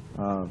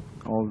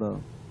all the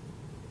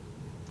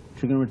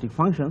trigonometric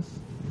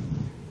functions.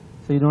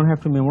 So you don't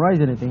have to memorize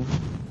anything.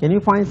 Can you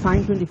find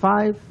sine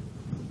 25?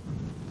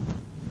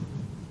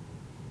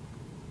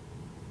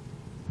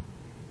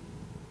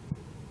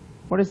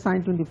 What is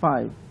sine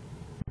 25?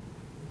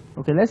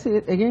 Okay, let's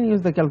again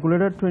use the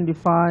calculator.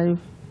 25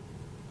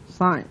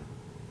 sine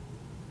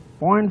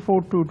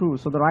 0.422.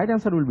 So the right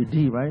answer will be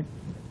D, right?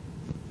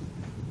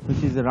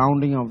 Which is the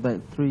rounding of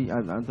the 3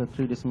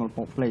 decimal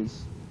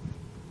place.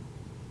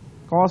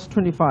 Cos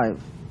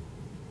 25.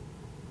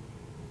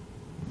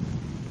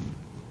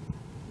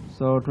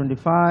 So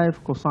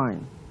 25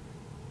 cosine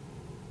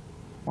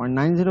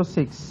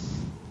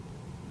 0.906.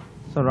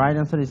 So right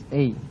answer is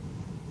A.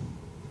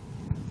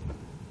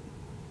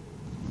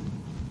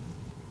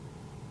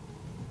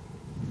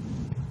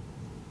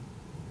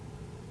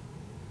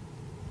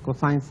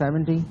 Cosine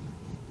 70.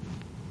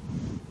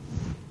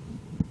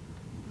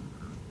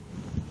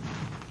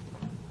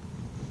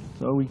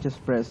 So we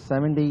just press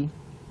 70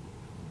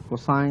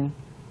 cosine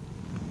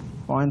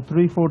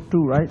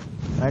 0.342, right?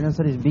 Right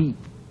answer is B.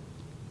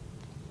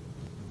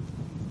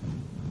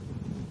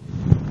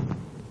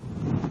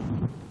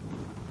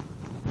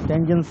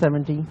 Tangent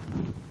 70.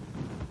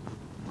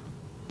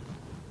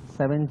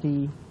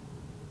 70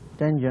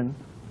 tangent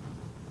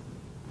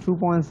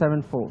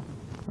 2.74.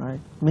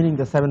 Right, meaning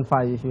the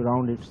 75 if you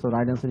round it. So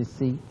right answer is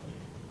C.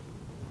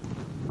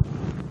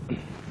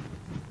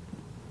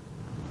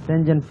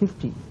 Tangent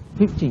 15.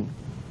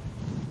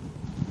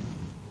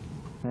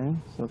 Okay,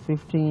 so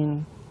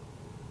 15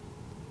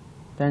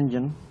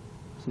 tangent,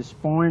 so it's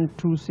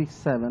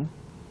 0.267.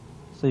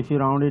 So if you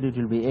round it, it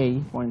will be A,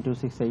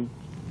 0.268.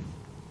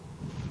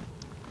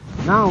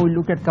 Now we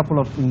look at a couple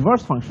of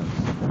inverse functions.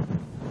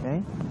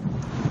 Okay.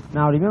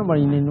 Now remember,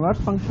 in inverse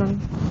function,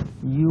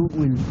 you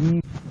will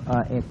give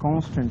a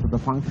constant to the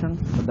function,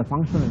 but the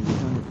function will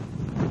return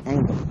an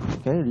angle.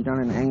 Okay,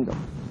 return an angle.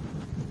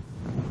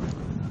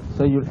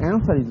 So your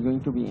answer is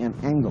going to be an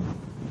angle.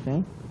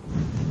 Okay.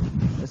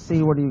 Let's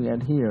see what you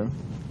get here.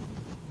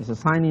 It's a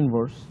sine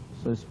inverse,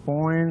 so it's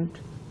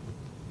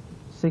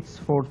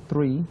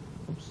 0.643.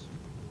 Oops.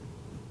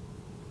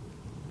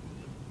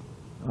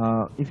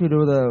 If you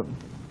do the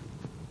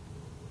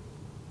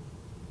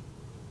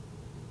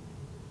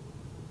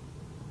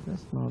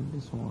that's not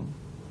this one.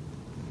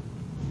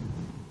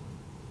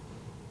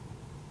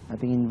 I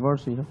think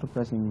inverse, you have to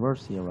press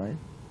inverse here, right?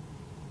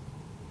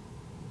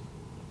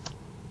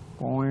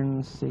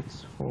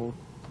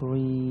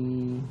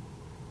 0.643.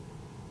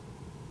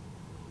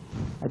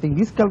 I think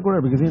this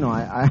calculator, because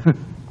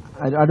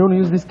I don't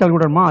use this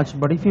calculator much,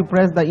 but if you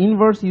press the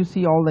inverse, you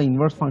see all the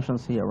inverse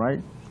functions here,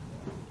 right?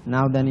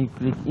 Now then you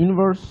click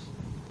inverse,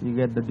 you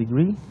get the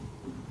degree.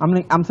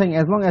 I'm saying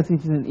as long as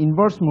it's in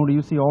inverse mode,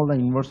 you see all the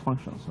inverse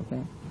functions,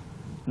 okay?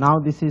 Now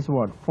this is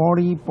what?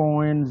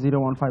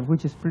 40.015,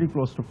 which is pretty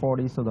close to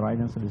 40, so the right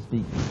answer is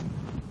B.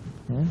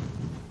 Okay?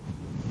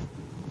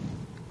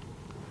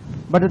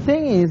 But the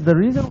thing is, the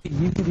reason we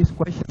give you this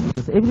question is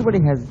because everybody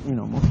has,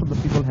 most of the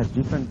people has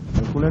different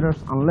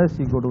calculators, unless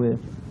you go to a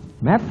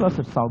math class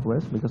at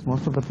Southwest, because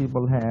most of the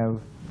people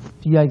have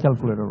TI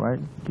calculator, right?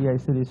 TI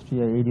series,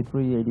 TI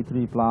 83,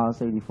 83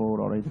 plus, 84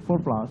 or 84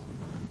 plus.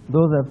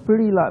 Those are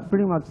pretty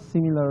much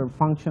similar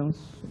functions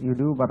you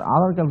do, but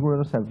other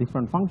calculators have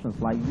different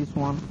functions like this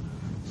one.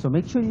 So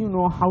make sure you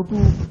know how to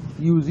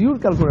use your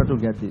calculator to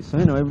get this. So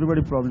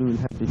everybody probably will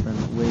have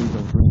different ways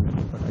of doing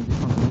it, but I just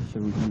want to make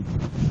sure we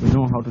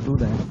know how to do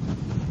that.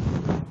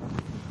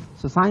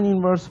 So sine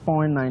inverse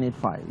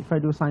 0.985. If I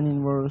do sine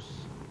inverse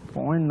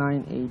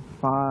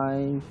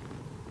 0.985,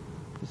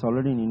 it's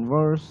already in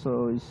inverse,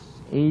 so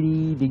it's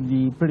 80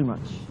 degree pretty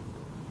much.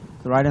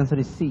 The right answer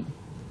is C.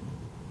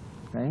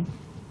 Okay.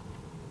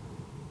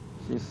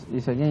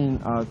 is again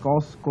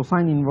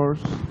cosine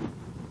inverse.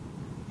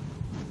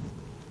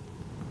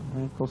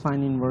 And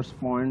cosine inverse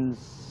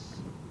points,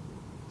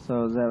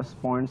 so there's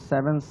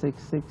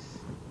 0.766.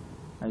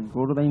 I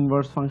go to the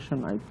inverse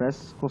function, I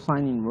press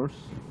cosine inverse,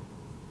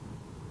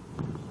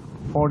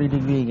 40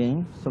 degree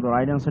again, so the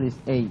right answer is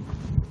A.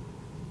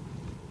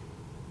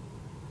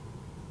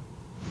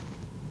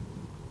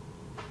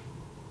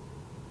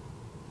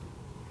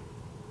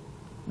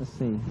 Let's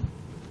see,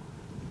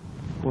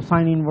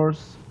 cosine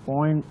inverse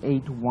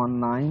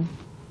 0.819.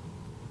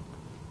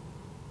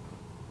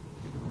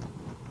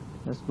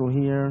 Let's go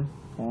here,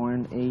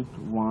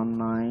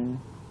 0.819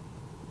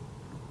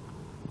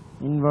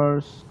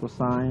 inverse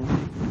cosine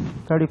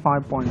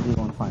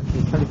 35.015. So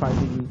 35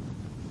 degree,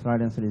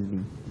 right answer is B.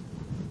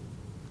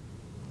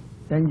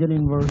 Tangent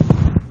inverse,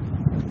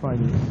 let's try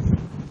this,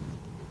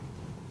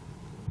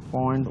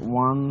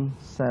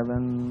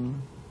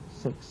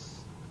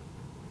 0.176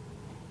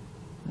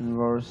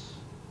 inverse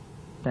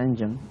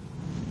tangent.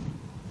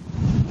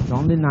 It's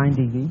only 9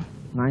 degree,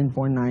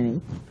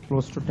 9.98,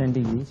 close to 10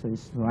 degrees, so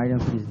its right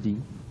answer is D.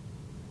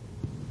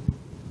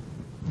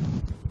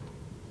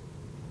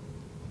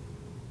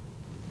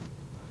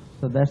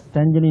 So that's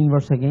tangent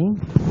inverse again,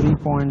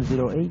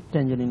 3.08,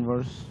 tangent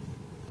inverse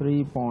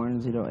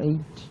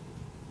 3.08,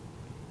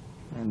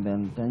 and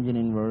then tangent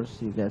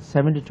inverse you get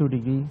 72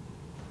 degree,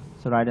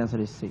 so right answer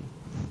is C.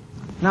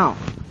 Now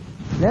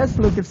let's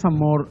look at some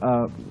more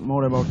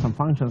about some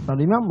functions. Now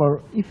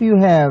remember, if you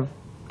have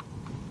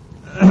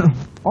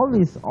all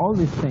these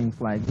things,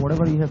 like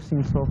whatever you have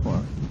seen so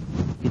far,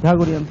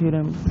 Pythagorean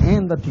theorem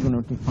and the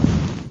trigonometric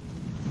function,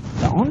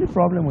 the only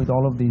problem with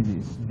all of these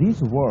is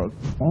these work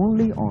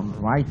only on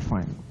right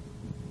triangle.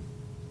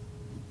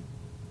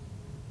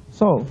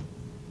 So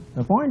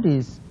the point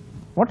is,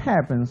 what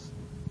happens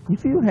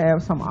if you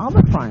have some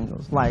other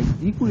triangles like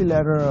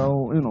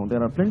equilateral,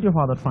 there are plenty of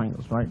other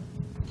triangles, right?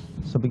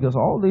 So because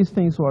all these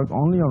things work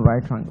only on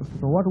right triangles,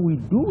 so what we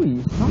do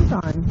is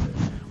sometimes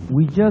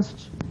we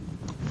just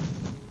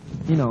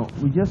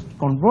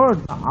convert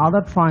the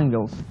other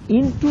triangles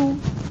into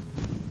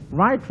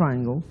right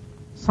triangle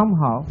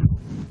somehow,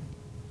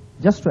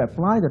 just to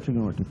apply the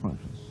trigonometric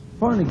functions.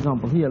 For an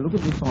example, here, look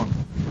at this one.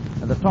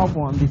 At the top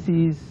one, this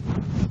is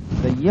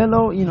the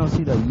yellow,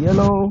 see the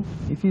yellow,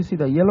 if you see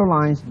the yellow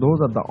lines,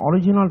 those are the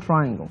original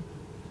triangle.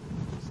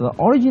 So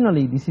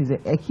originally, this is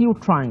an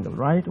acute triangle,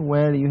 right,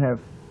 where you have,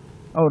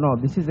 oh no,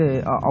 this is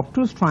a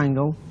obtuse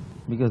triangle,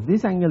 because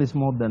this angle is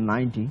more than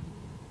 90,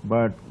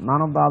 but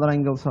none of the other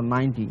angles are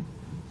 90.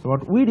 So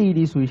what we did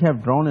is we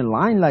have drawn a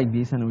line like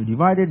this, and we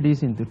divided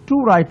this into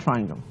two right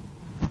triangles.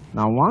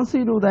 Now once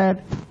you do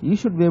that, you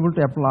should be able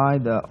to apply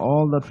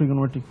all the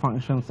trigonometric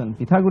functions and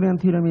Pythagorean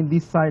theorem in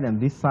this side and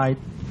this side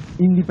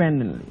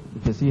independently,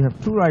 because you have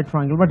two right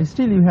triangles, but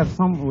still you have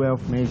some way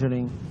of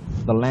measuring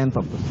the length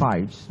of the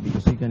sides,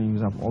 because you can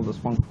use up all those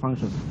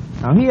functions.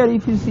 Now here,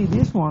 if you see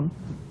this one,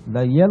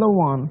 the yellow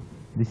one,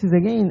 this is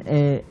again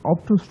a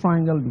obtuse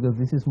triangle, because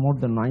this is more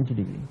than 90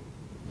 degree.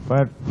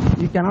 But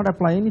you cannot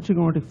apply any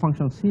trigonometric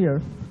functions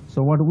here.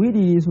 So what we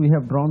did is we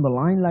have drawn the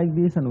line like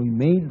this, and we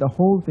made the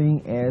whole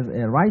thing as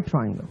a right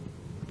triangle.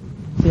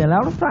 See, a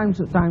lot of times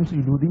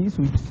we do this,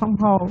 we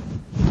somehow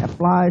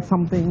apply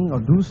something or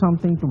do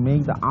something to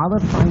make the other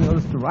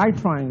triangles to right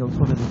triangles,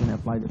 so that we can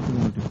apply the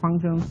trigonometric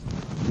functions,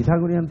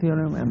 Pythagorean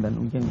theorem, and then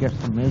we can get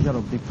some measure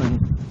of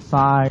different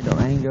side or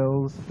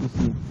angles, you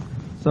see.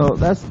 So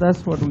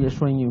that's what we are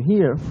showing you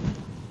here.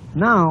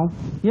 Now,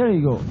 here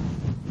you go.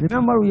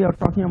 Remember, we are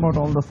talking about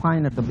all the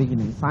sign at the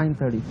beginning, sine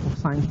 30,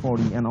 sine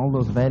 40, and all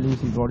those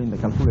values you got in the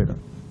calculator,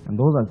 and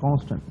those are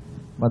constant.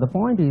 But the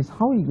point is,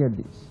 how we get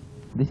this?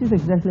 This is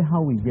exactly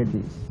how we get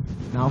this.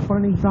 Now, for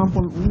an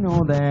example, we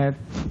know that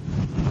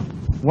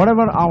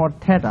whatever our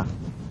theta,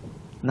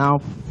 now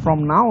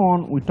from now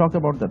on we talk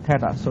about the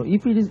theta. So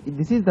if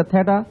this is the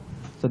theta,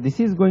 so this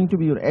is going to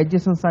be your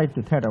adjacent side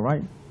to theta,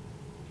 right?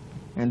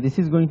 And this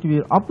is going to be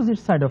your opposite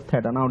side of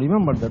theta. Now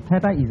remember, the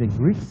theta is a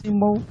Greek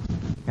symbol,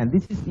 and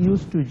this is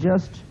used to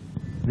just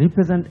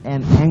represent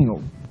an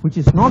angle, which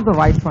is not the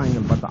right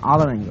triangle but the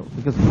other angle,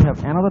 because we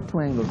have another two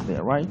angles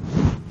there, right?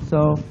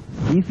 So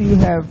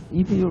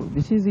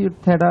this is your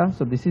theta,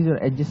 so this is your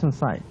adjacent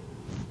side,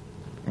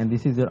 and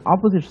this is your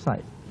opposite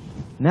side.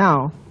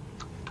 Now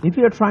if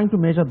you are trying to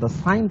measure the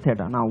sine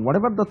theta, now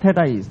whatever the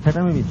theta is,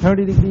 theta may be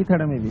 30 degree,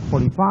 theta may be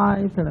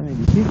 45, theta may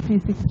be 50,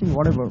 60,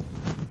 whatever.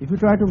 If you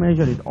try to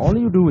measure it, all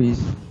you do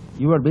is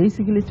you are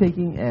basically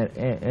taking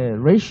a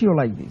ratio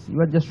like this.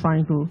 You are just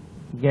trying to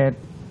get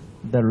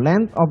the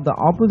length of the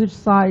opposite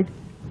side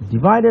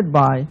divided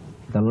by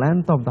the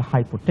length of the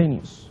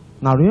hypotenuse.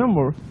 Now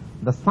remember,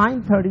 the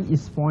sine 30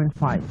 is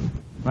 0.5,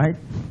 right?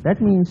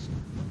 That means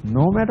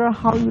no matter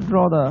how you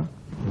draw the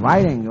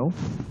right angle,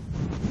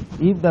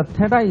 if the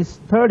theta is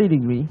 30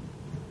 degree,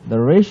 the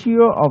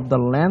ratio of the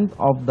length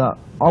of the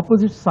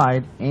opposite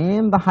side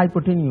and the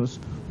hypotenuse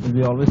will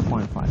be always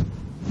 0.5.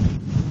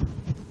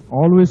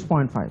 Always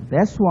 0.5.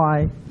 That's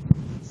why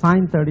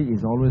sine 30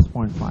 is always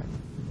 0.5.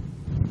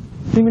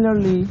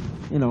 Similarly,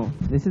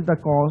 this is the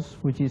cos,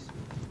 which is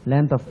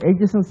length of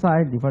adjacent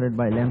side divided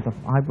by length of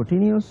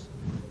hypotenuse.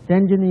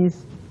 Tangent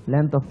is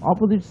length of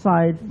opposite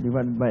side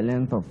divided by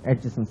length of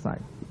adjacent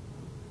side.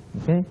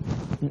 Okay,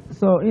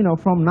 so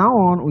from now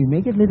on we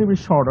make it a little bit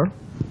shorter.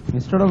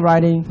 Instead of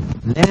writing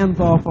length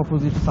of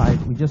opposite side,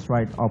 we just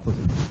write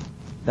opposite.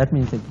 That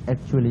means it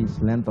actually is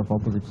length of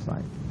opposite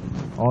side.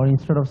 Or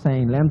instead of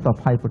saying length of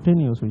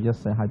hypotenuse, we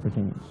just say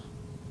hypotenuse.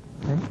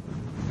 Okay,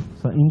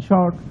 so in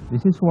short,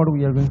 this is what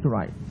we are going to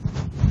write.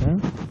 Okay,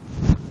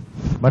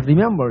 but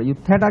remember, your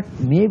theta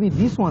may be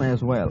this one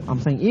as well. I'm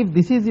saying if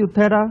this is your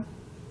theta,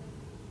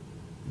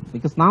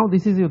 because now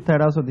this is your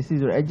theta, so this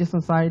is your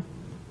adjacent side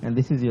and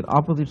this is your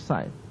opposite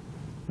side.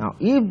 Now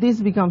if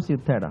this becomes your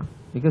theta,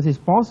 because it's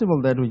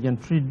possible that we can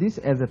treat this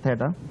as a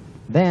theta,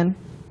 then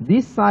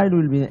this side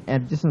will be the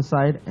adjacent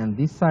side and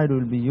this side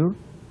will be your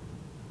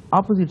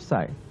opposite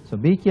side. So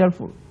be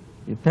careful,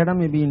 your theta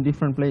may be in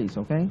different place.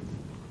 Okay,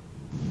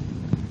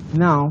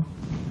 now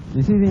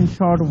this is in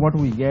short what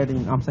we get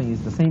in, I'm saying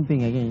it's the same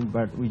thing again,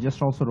 but we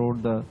just also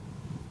wrote the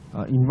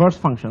inverse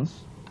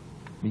functions,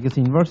 because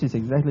inverse is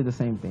exactly the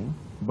same thing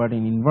but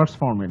in inverse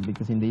format,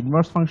 because in the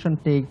inverse function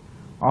take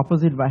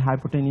opposite by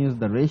hypotenuse,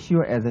 the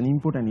ratio as an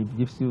input, and it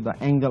gives you the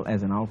angle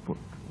as an output.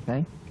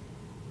 Okay,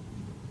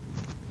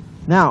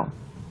 now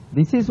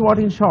this is what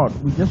in short,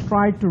 we just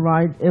tried to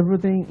write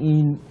everything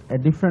in a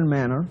different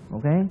manner.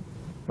 Okay,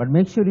 but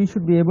make sure you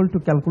should be able to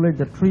calculate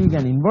the trig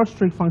and inverse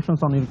trig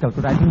functions on your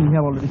calculator. I think we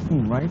have already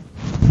seen, right,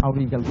 how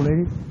we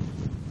calculate it.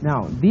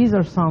 Now these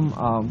are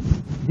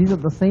these are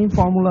the same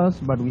formulas,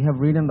 but we have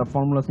written the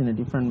formulas in a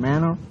different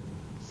manner.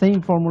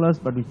 Same formulas,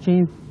 but we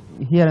change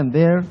here and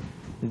there.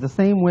 It's the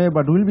same way,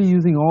 but we'll be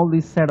using all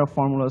these set of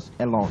formulas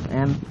a lot.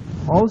 And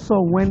also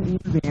when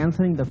you'll be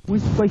answering the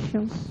quiz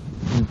questions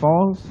in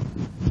pause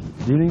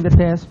during the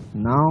test,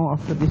 now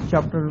after this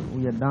chapter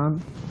we are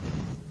done,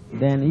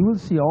 then you will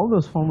see all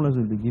those formulas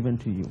will be given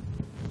to you.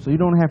 So you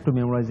don't have to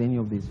memorize any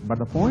of these. But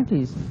the point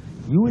is,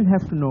 you will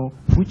have to know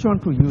which one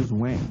to use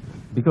when.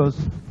 Because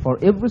for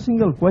every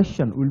single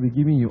question, we'll be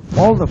giving you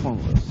all the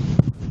formulas.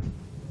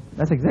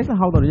 That's exactly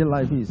how the real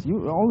life is.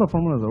 All the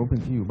formulas are open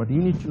to you, but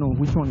you need to know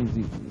which one is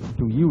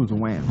to use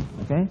when.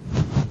 Okay?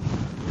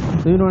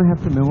 So you don't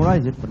have to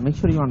memorize it, but make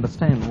sure you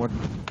understand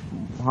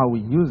how we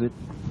use it.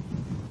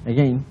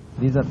 Again,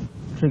 these are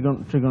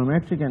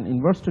trigonometric and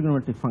inverse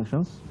trigonometric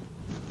functions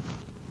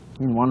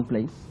in one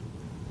place.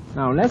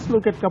 Now let's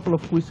look at a couple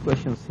of quiz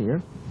questions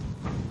here.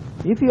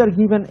 If you are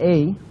given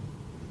A,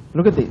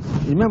 look at this.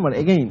 Remember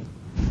again,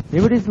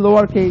 if it is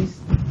lowercase,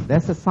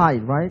 that's a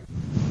side, right?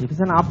 If it's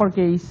an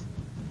uppercase,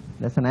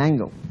 that's an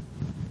angle.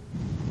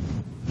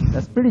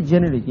 That's pretty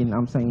generic in,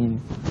 I'm saying,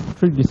 in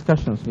trig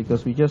discussions,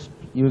 because we just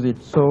use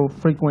it so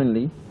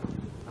frequently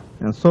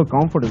and so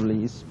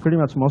comfortably. It's pretty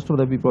much most of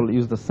the people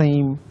use the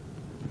same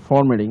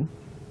formatting.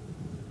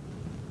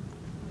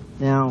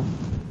 Now,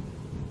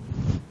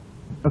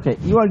 okay,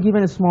 you are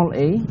given a small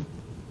a,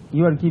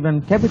 you are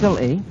given capital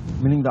A,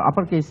 meaning the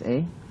uppercase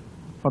A,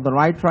 for the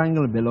right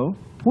triangle below.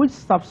 Which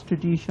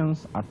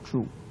substitutions are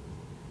true?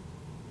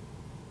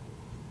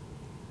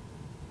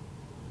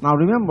 Now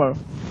remember,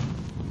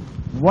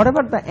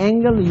 whatever the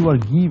angle you are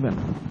given,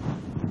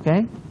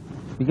 okay,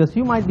 because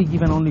you might be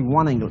given only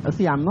one angle.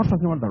 See, I'm not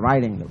talking about the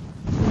right angle,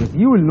 because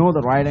you will know the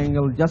right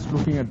angle just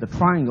looking at the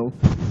triangle.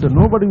 So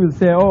nobody will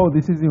say, oh,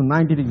 this is your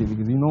 90 degree,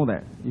 because you know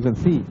that. You can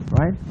see it,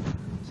 right?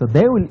 So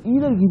they will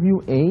either give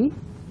you A,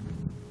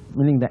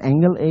 meaning the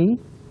angle A,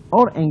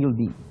 or angle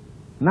B.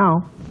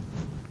 Now,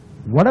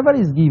 whatever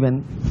is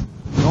given,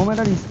 no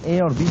matter it's A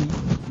or B,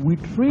 we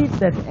treat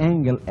that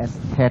angle as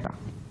theta.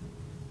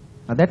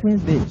 Now that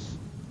means this.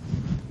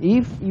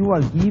 If you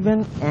are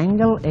given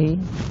angle A,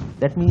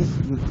 that means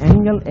your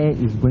angle A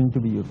is going to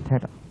be your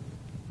theta.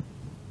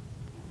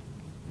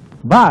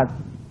 But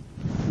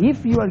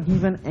if you are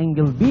given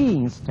angle B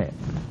instead,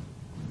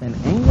 then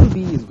angle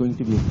B is going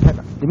to be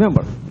theta.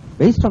 Remember,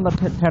 based on the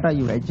theta,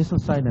 your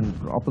adjacent side and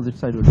opposite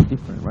side will be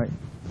different, right?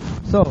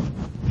 So,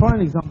 for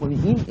an example,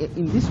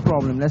 in this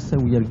problem, let's say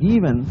we are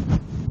given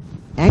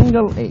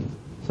angle A.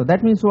 So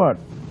that means what?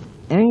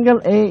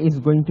 Angle A is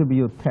going to be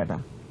your theta,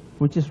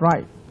 which is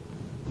right.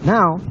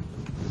 Now,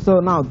 so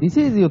now this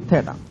is your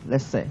theta,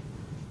 let's say.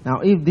 Now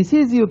if this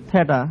is your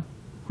theta,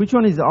 which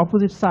one is the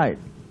opposite side?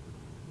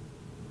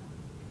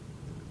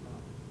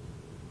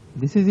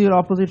 This is your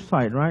opposite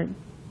side, right?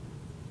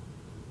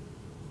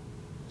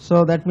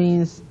 So that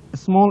means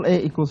small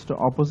a equals to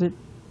opposite,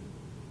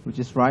 which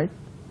is right.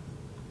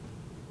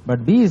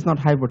 But B is not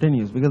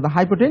hypotenuse, because the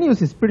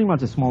hypotenuse is pretty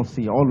much a small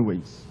c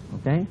always,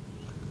 okay?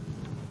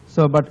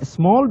 So, but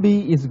small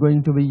b is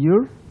going to be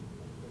your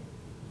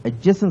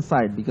adjacent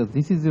side, because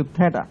this is your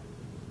theta.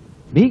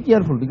 Be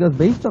careful, because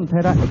based on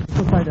theta,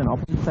 adjacent side and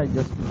opposite side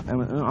just,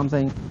 I'm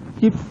saying,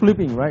 keep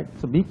flipping, right?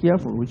 So be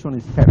careful which one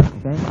is theta,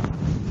 okay?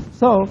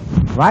 So,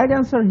 right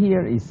answer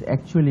here is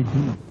actually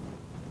D,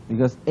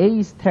 because A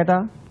is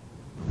theta,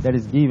 that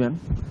is given.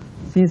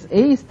 Since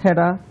A is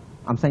theta,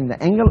 I'm saying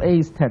the angle A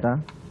is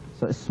theta,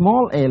 so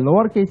small a,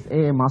 lowercase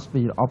a must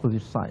be your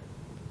opposite side.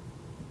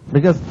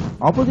 Because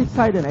opposite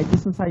side and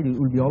adjacent side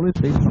will be always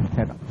based on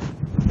theta,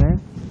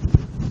 okay?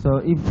 So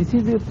if this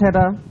is your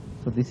theta,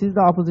 so this is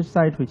the opposite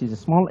side, which is a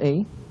small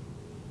a,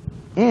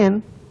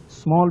 and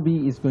small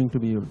b is going to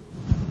be your,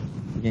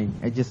 again,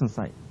 adjacent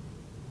side.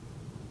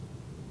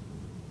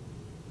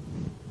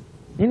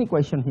 Any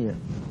question here?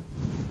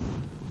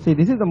 See,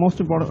 this is the most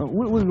important.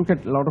 We'll look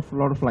at a lot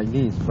of like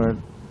this, but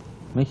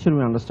make sure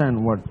we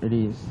understand what it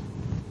is.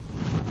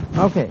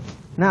 Okay,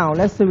 now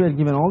let's say we are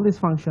given all these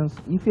functions.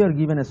 If you are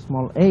given a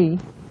small a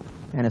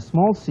and a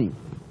small c,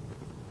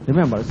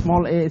 remember,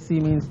 small a, c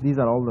means these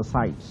are all the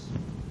sides.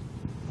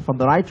 For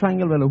the right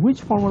triangle value,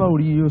 which formula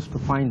would you use to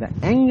find the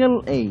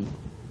angle A?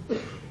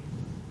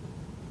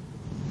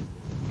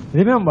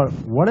 Remember,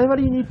 whatever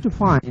you need to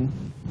find,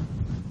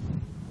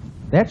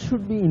 that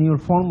should be in your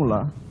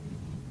formula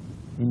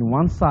in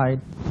one side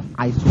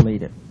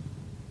isolated,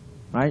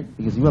 right?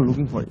 Because you are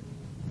looking for it.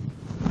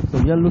 So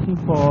you are looking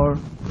for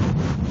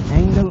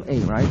angle A,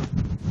 right?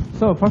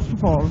 So first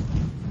of all,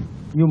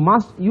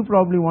 you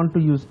probably want to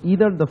use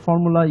either the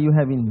formula you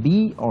have in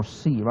B or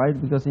C, right?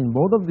 Because in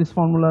both of these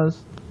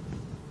formulas,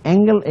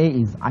 angle A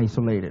is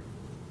isolated,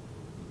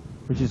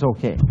 which is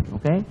okay,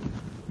 okay?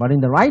 But in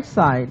the right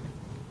side,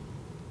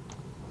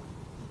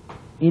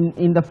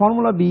 in the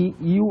formula B,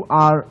 you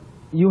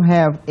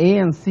have A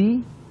and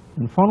C.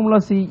 In formula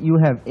C, you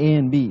have A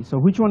and B. So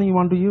which one you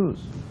want to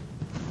use?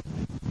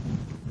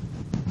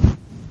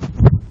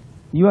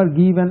 You are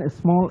given a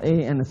small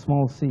a and a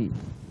small c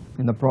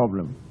in the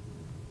problem,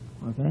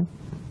 okay?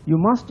 You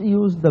must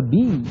use the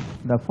B,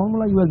 the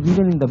formula you are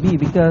given in the B,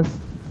 because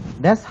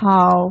that's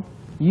how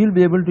you'll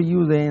be able to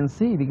use A and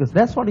C, because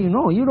that's what you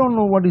know. You don't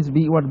know what is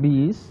B, what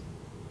B is,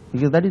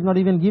 because that is not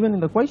even given in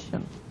the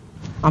question.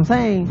 I'm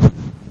saying,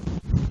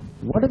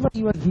 whatever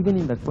you are given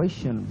in the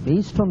question,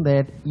 based on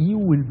that, you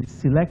will be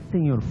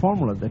selecting your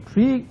formula. The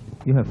trig,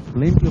 you have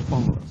plenty of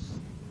formulas.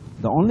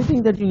 The only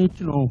thing that you need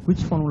to know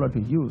which formula to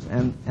use,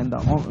 and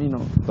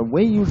the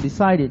way you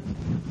decide it,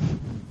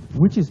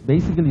 which is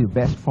basically your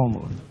best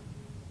formula,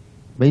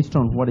 based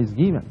on what is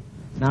given.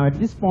 Now at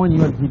this point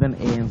you are given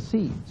A and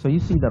C. So you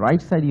see the right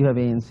side you have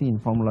A and C in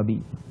formula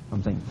B.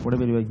 I'm saying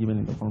whatever you are given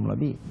in the formula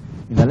B.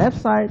 In the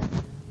left side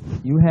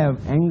you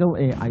have angle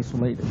A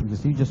isolated,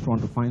 because you just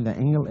want to find the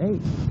angle A.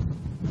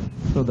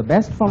 So the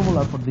best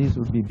formula for this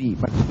would be B.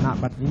 But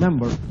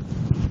remember,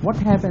 what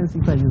happens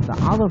if I use the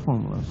other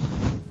formulas?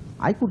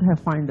 I could have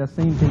find the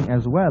same thing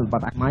as well,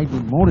 but I might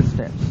need more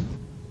steps.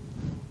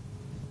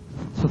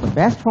 So the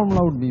best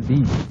formula would be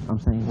B. I'm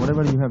saying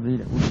whatever you have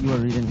read, you are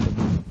reading in the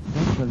B.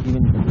 Okay? You are given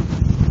in the B.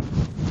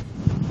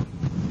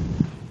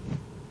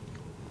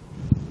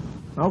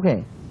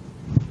 Okay.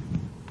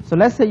 So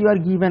let's say you are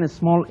given a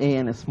small a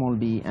and a small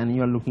b, and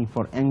you are looking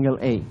for angle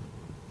A.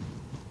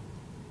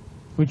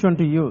 Which one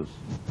to use?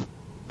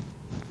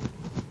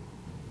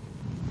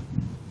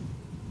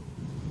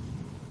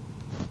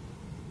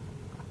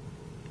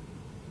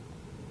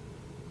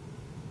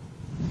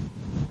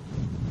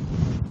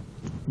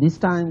 This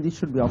time this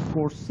should be, of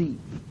course, C,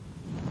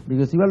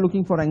 because you are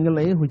looking for angle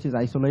A, which is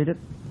isolated.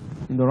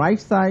 In the right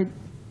side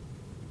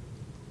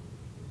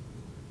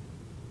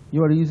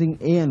you are using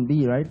A and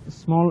B, right?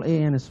 Small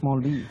a and a small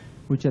b,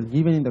 which are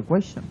given in the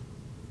question.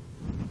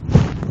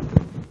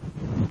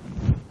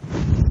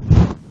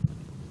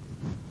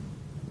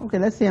 Okay,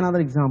 let's say another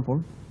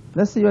example.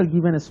 Let's say you are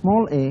given a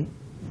small a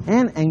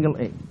and angle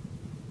A,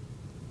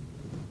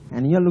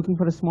 and you are looking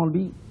for a small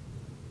b.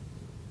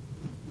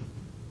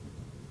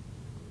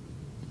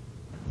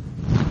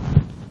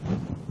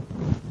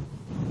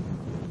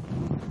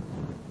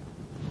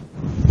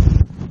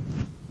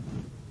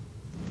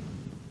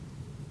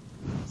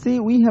 See,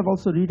 we have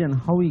also written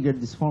how we get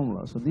this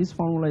formula. So this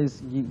formula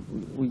is,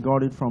 we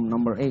got it from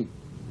number 8.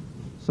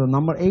 So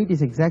number 8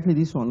 is exactly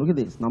this one. Look at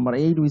this. Number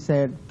 8 we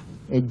said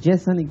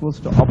adjacent equals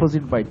to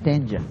opposite by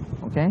tangent.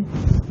 Okay.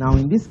 Now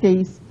in this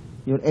case,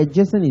 your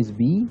adjacent is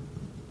B.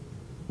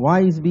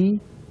 Why is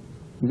B?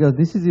 Because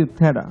this is your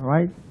theta,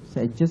 right?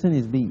 So adjacent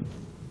is B.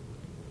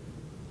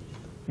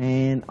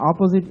 And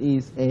opposite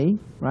is A,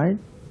 right?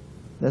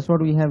 That's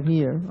what we have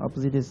here.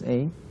 Opposite is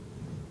A.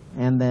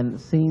 And then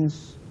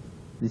since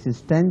this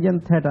is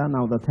tangent theta,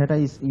 now the theta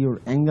is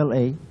your angle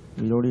A,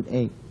 we wrote it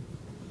A.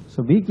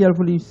 So be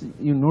careful,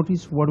 you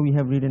notice what we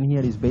have written here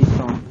is based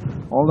on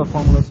all the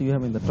formulas you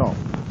have in the top.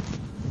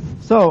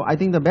 So I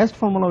think the best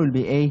formula will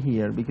be A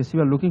here, because you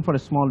are looking for a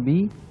small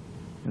b.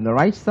 On the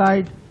right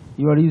side,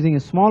 you are using a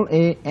small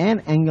a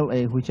and angle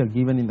A, which are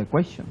given in the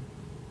question.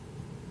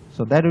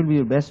 So that will be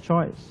your best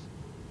choice.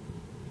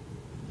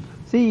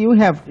 See, you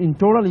have, in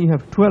total you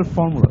have 12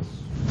 formulas.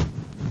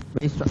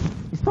 Based on,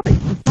 it's not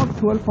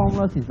 12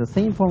 formulas, it's the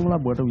same formula,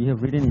 but we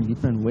have written in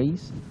different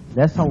ways.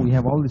 That's how we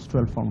have all these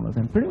 12 formulas.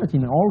 And pretty much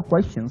in all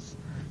questions,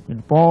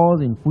 in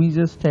pause, in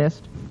quizzes,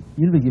 test,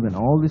 you'll be given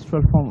all these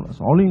 12 formulas.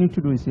 All you need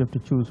to do is you have to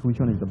choose which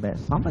one is the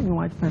best. Sometimes you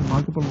might find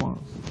multiple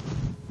ones,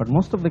 but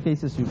most of the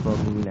cases you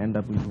probably will end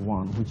up with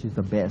one, which is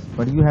the best.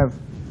 But you have,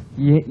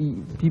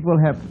 people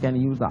can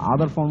use the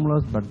other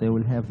formulas, but they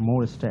will have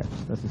more steps.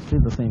 That's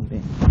still the same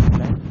thing.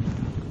 Okay?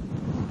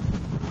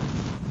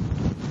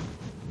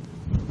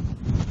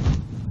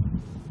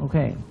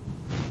 Okay.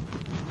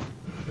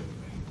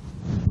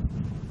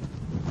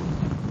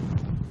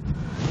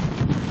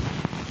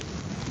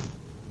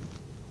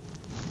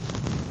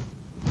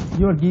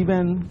 you are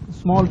given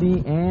small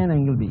b and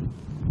angle b.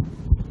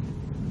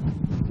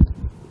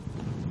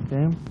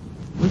 Okay,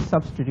 with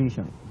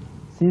substitution.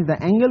 Since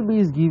the angle b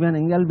is given,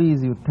 angle b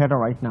is your theta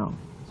right now.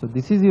 So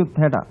this is your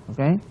theta,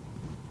 okay?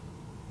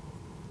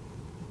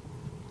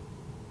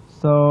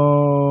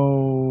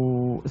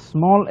 So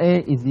small a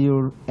is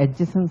your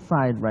adjacent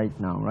side right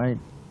now, right?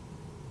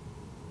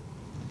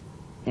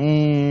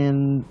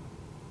 And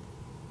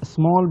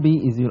small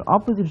b is your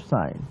opposite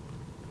side.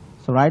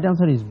 So right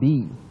answer is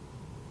B.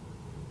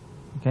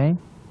 Okay?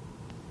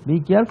 Be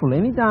careful.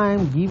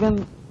 Anytime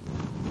given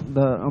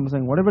I'm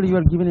saying whatever you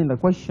are given in the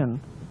question,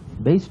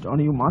 based on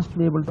you must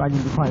be able to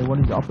identify what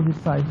is the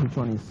opposite side, which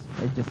one is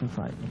adjacent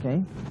side.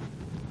 Okay?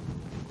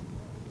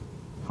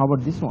 How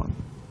about this one?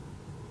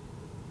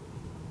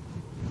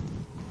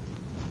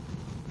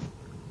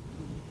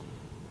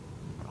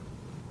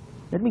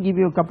 Let me give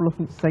you a couple of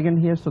seconds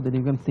here so that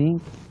you can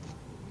think.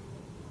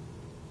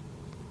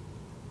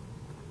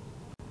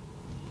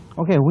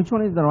 Okay, which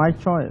one is the right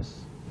choice?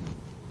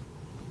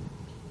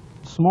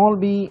 Small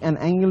b and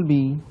angle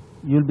b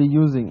you'll be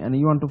using, and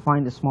you want to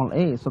find a small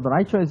a. So the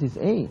right choice is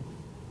A.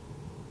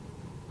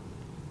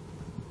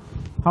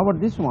 How about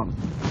this one?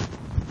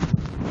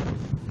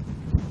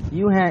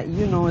 You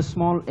know a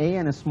small a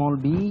and a small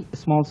b,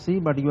 small c,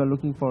 but you are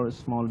looking for a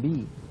small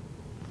b.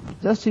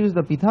 Just use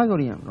the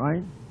Pythagorean,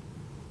 right?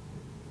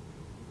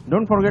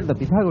 Don't forget the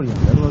Pythagorean.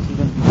 That was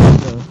even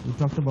before we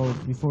talked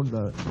about before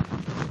the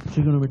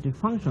trigonometric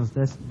functions.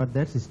 But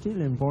that's still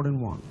an important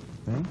one.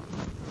 Okay?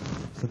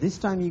 So this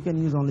time you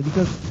can use only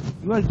because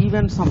you are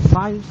given some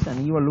sides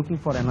and you are looking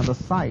for another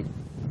side.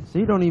 So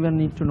you don't even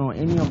need to know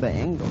any of the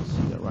angles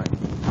here, right?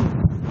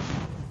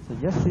 So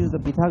just use the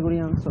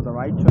Pythagorean. So the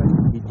right choice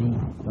will be D,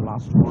 the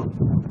last one.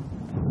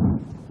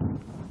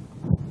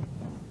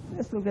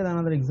 Let's look at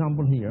another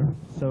example here.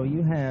 So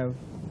you have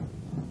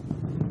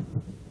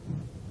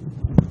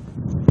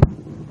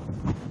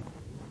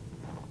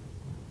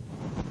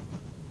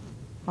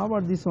how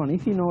about this one?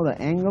 If you know the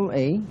angle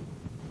A,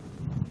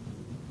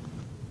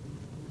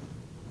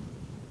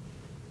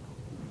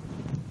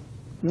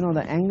 you know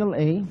the angle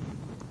A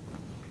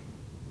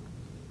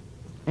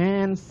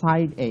and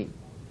side A.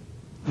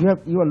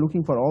 You are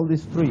looking for all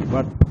these three,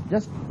 but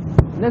just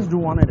let's do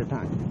one at a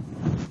time.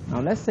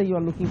 Now let's say you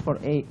are looking for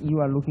A, you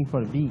are looking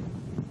for B.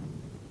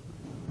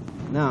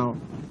 Now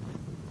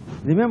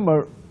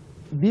remember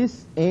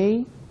this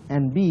A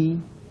and B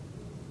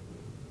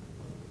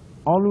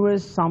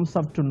always sums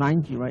up to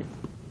 90, right?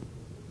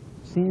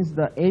 Since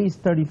the A is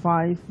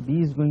 35,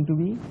 B is going to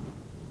be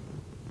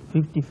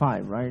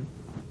 55, right?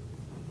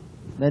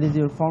 That is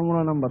your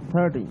formula number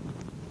 30.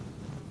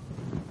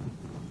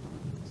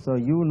 So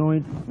you know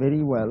it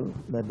very well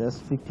that that's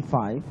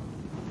 55.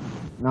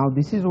 Now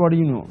this is what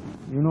you know.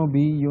 You know B,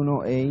 you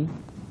know A,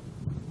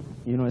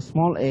 you know a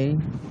small a,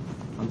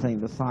 I'm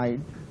saying the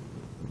side.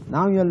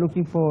 Now you are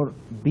looking for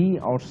B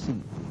or C.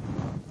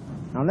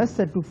 Now let's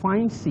say to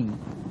find C,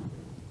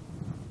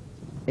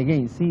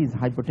 again C is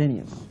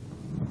hypotenuse.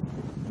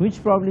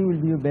 Which probably will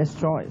be your best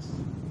choice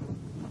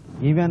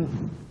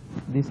given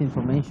this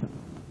information?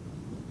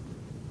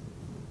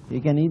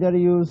 You can either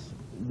use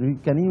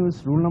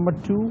rule number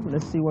 2.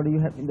 Let's see what do you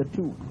have in the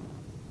 2.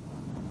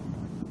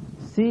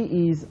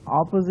 C is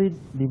opposite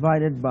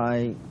divided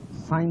by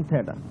sine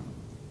theta.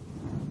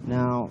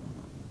 Now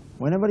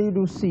whenever you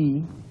do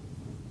C,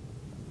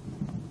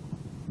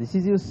 this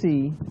is your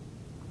C.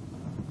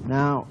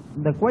 Now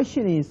the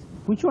question is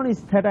which one is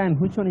theta and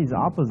which one is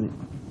opposite?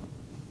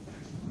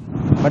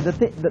 But the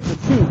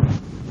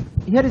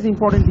thing here is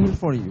important deal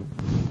for you.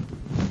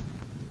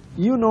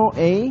 You know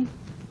A,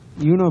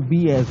 you know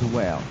B as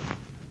well.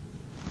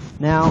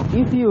 Now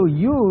if you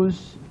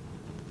use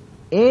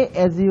A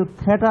as your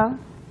theta,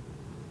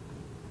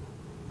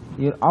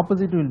 your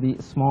opposite will be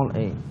small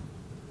a.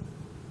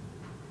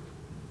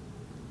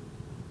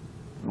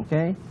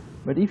 Okay?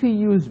 But if you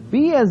use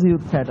B as your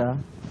theta,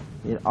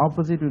 your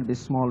opposite will be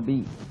small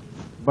b.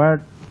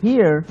 But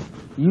here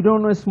you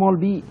don't know small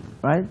b,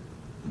 right?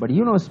 But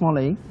you know small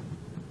a.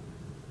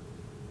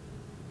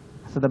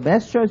 So the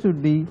best choice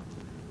would be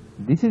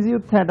this is your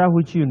theta,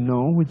 which you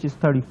know, which is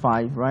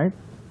 35, right?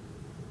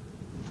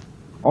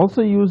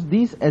 Also use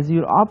this as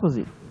your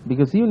opposite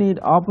because you need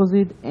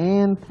opposite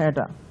and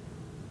theta,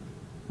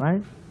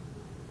 right?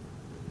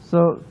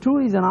 So 2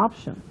 is an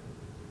option.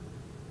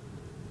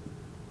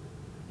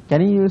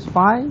 Can you use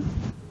 5?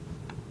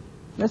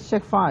 Let's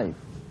check 5.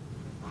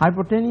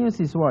 Hypotenuse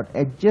is what?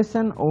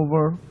 Adjacent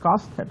over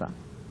cos theta.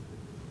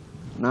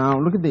 Now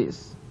look at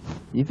this.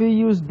 If you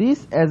use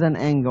this as an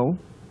angle,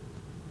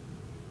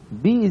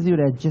 B is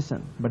your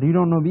adjacent, but you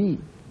don't know B.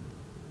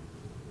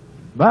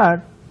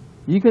 But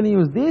you can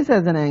use this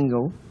as an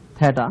angle,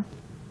 theta.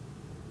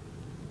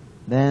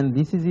 Then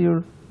this is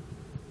your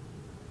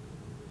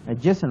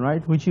adjacent,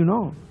 right, which you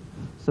know.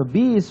 So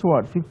B is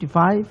what?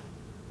 55.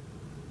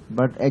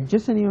 But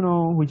adjacent you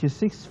know, which is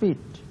 6 feet.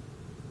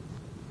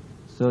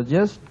 So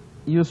just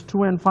use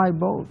 2 and 5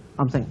 both.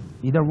 I'm saying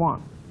either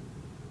one.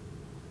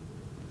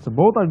 So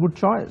both are good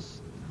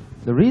choice.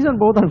 The reason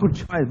both are good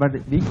choice,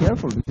 but be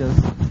careful because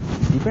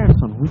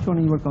depends on which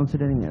one you are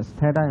considering as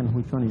theta and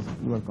which one is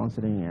you are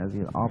considering as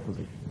your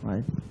opposite,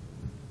 right?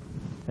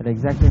 That's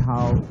exactly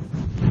how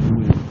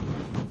we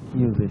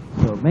use it.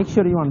 So make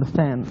sure you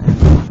understand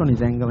and which one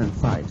is angle and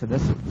side. So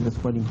that's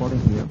quite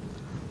important here.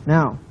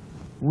 Now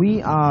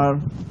we are,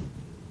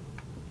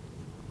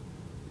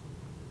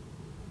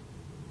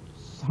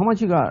 how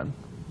much you got?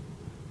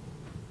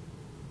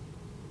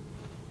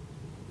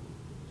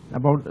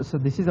 About, so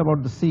this is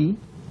about the C,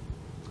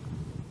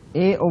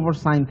 A over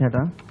sine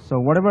theta. So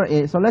whatever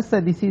A, so let's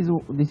say this is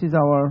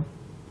our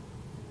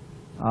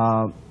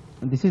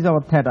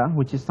theta,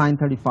 which is sine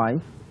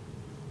 35.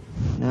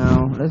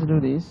 Now let's do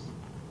this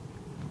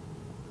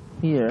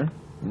here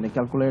in the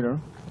calculator.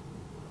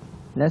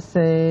 Let's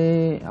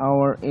say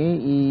our A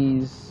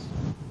is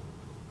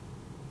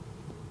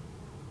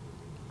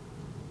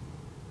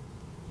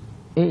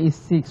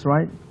 6,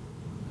 right?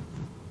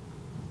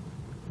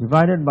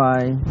 Divided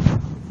by,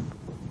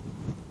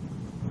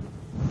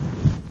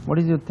 what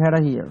is your theta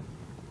here?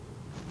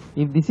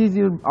 If this is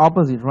your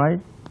opposite, right?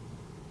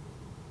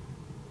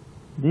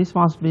 This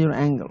must be your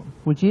angle,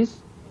 which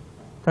is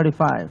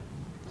 35.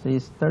 So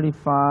it's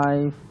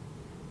 35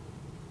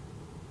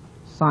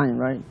 sine,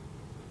 right?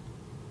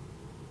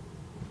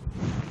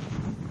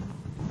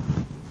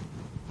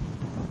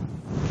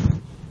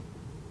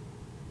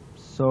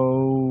 So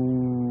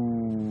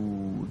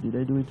did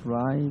I do it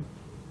right?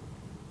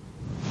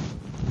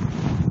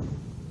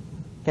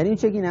 Can you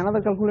check in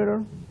another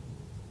calculator?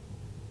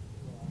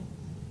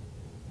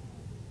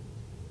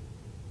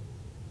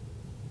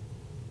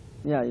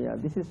 Yeah,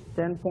 this is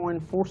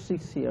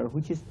 10.46 here,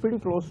 which is pretty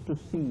close to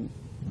C.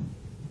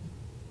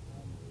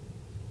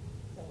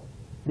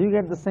 Do you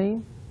get the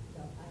same?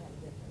 No, I have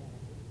a different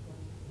answer.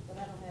 But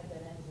I don't have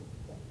that answer.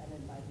 I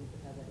didn't like it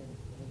because I didn't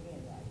put it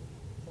in right.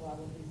 So I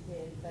will be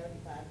saying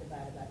 35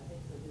 divided by 6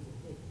 will be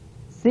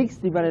 6. 6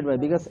 divided by,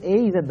 because A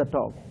is at the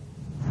top.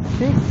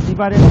 6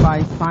 divided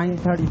by sine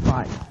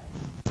 35.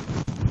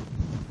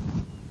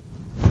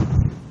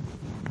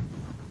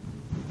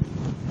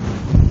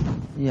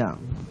 Yeah,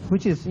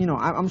 which is,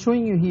 I'm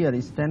showing you here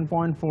is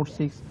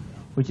 10.46,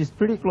 which is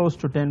pretty close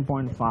to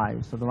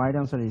 10.5. So the right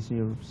answer is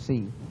your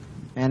C.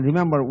 And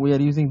remember, we are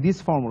using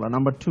this formula,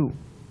 number 2.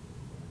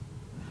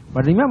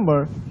 But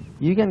remember,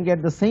 you can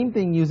get the same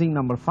thing using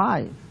number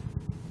 5.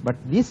 But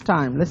this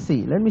time, let's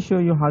see, let me show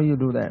you how you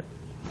do that.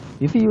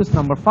 If you use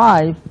number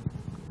 5,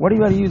 what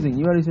you are using?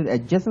 You are using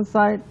adjacent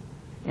side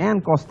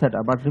and cos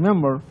theta. But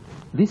remember,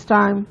 this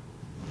time,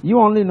 you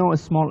only know a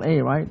small a,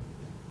 right?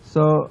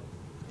 So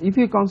if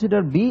you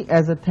consider B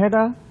as a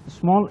theta,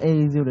 small a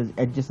is your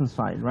adjacent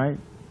side, right?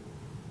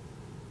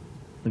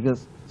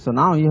 Because, so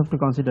now you have to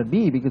consider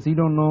B because you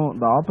don't know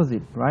the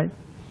opposite, right?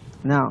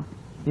 Now,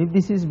 if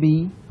this is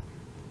B,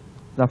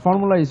 the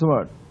formula is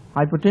what?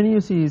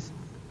 Hypotenuse is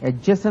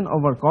adjacent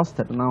over cos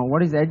theta. Now,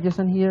 what is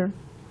adjacent here?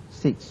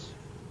 6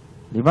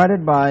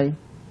 divided by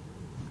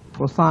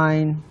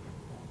cosine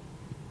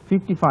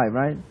 55,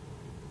 right?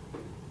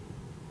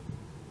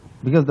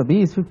 Because the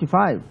B is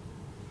 55,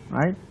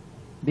 right?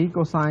 B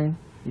cosine,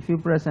 if you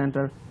press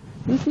enter,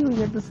 you see we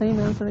get the same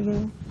answer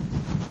again.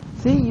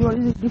 See, you are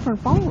using different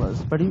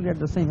formulas, but you get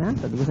the same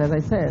answer because, as I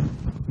said,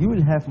 you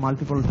will have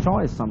multiple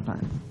choice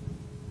sometimes.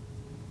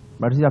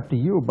 But it's up to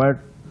you. But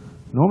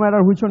no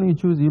matter which one you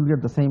choose, you'll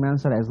get the same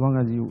answer as long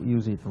as you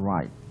use it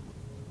right.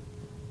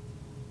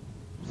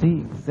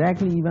 See,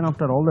 exactly, even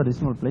after all the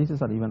decimal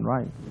places are even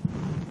right.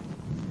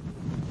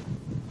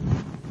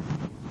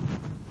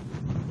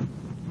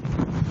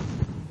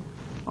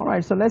 All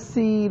right, so let's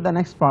see the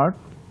next part.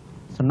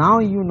 So now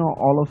you know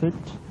all of it.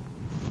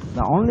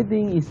 The only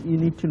thing is you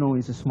need to know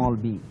is a small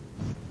b.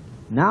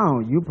 Now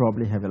you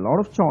probably have a lot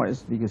of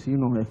choice because you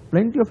know have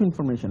plenty of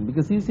information.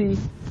 Because you see,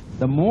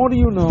 the more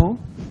you know,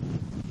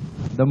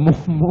 the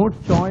more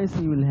choice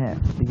you will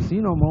have because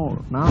you know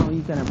more. Now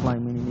you can apply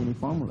many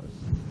formulas.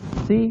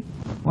 See,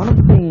 one of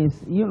the things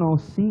is you know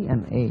C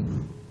and A,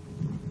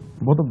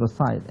 both of the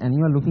sides, and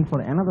you are looking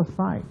for another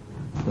side.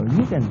 So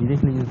you can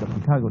directly use the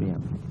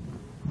Pythagorean,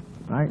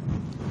 right?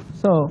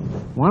 So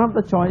one of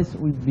the choice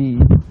would be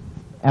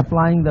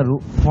applying the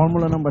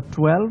formula number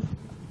 12,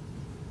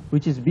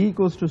 which is b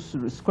equals to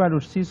square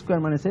root c square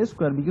minus a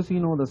square, because you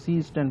know the c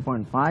is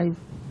 10.5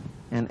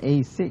 and a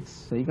is 6.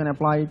 So you can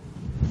apply it.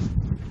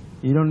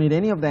 You don't need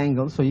any of the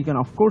angles, so you can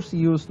of course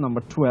use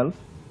number 12,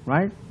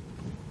 right?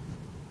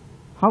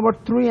 How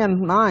about 3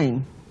 and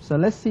 9? So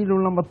let's see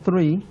rule number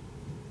 3.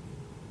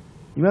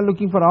 You are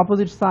looking for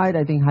opposite side,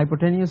 I think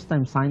hypotenuse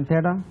times sine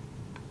theta.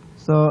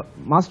 So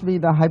must be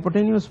the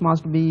hypotenuse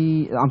must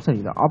be,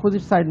 the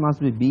opposite side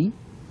must be b.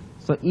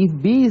 So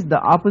if b is the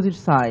opposite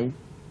side,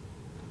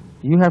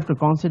 you have to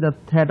consider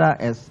theta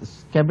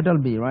as capital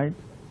B, right?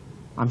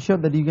 I'm sure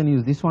that you can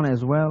use this one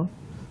as well.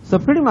 So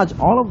pretty much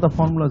all of the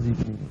formulas you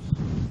can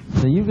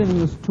use. So you can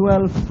use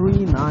 12,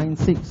 3, 9,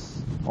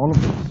 6, all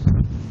of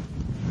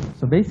those.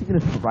 So basically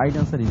the right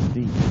answer is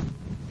B.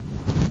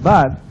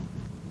 But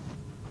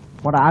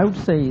what I would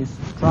say is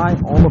try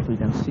all of it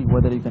and see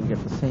whether you can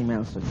get the same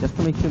answer, just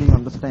to make sure you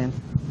understand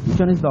which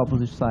one is the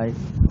opposite side,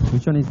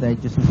 which one is the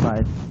adjacent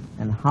side,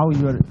 and how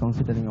you are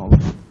considering all of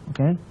it,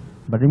 okay?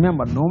 But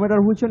remember, no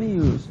matter which one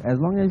you use, as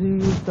long as you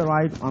use the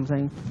right, I'm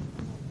saying,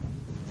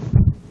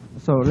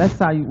 so let's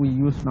say we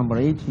use number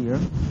 8 here,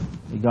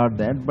 we got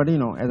that, but you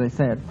know, as I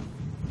said,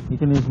 you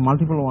can use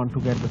multiple one to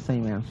get the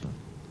same answer,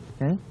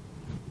 okay?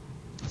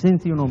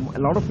 Since you know a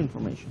lot of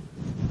information.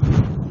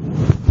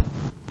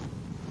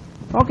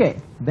 Okay,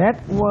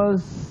 that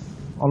was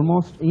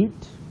almost it.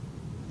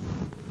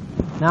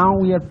 Now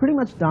we are pretty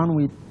much done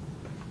with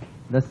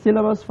the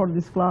syllabus for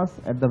this class.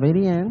 At the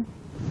very end,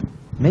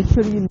 make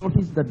sure you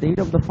notice the date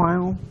of the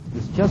final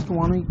is just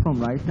 1 week from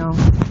right now,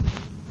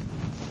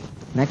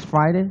 next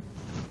Friday.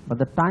 But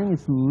the time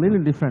is a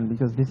little different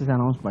because this is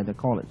announced by the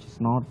college.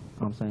 It's not,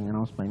 I'm saying,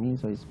 announced by me.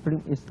 So it's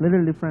a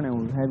little different, and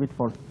we'll have it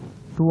for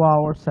 2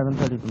 hours,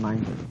 7:30 to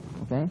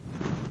 9:30. Okay.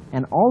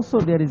 And also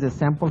there is a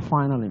sample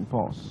final in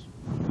POS.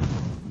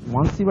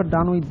 Once you are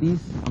done with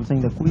these, I'm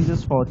saying the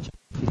quizzes for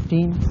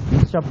 15,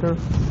 this chapter,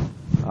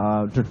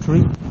 to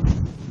 3,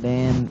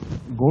 then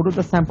go to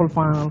the sample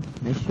final.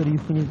 Make sure you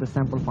finish the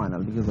sample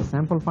final, because the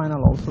sample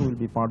final also will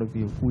be part of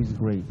your quiz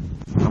grade.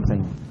 I'm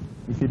saying,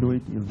 if you do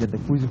it, you'll get the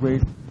quiz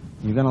grade.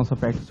 You can also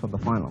practice for the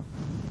final.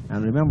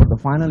 And remember, the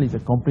final is a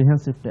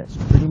comprehensive test.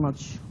 Pretty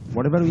much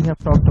whatever we have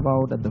talked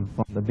about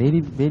from the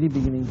very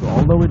beginning to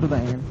all the way to the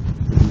end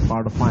is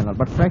part of final.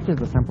 But practice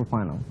the sample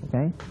final,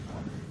 okay?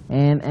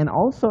 And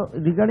also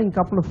regarding a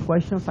couple of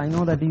questions, I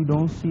know that you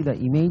don't see the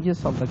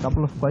images of the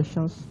couple of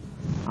questions.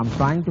 I'm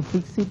trying to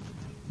fix it,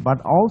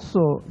 but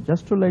also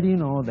just to let you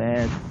know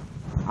that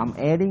I'm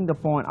adding the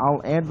point.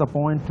 I'll add the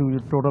point to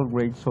your total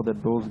grade so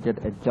that those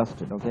get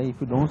adjusted. Okay.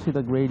 If you don't see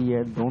the grade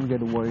yet, don't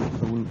get worried.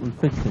 So we'll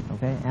fix it.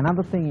 Okay.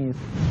 Another thing is,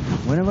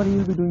 whenever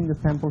you'll be doing the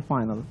sample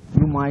final,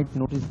 you might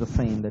notice the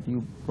same, that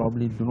you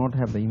probably do not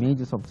have the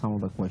images of some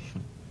of the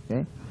questions.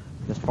 Okay.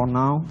 Just for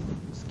now,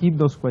 skip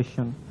those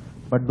questions.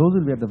 But those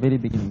will be at the very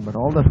beginning. But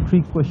all the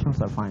trick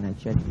questions are fine. I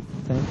checked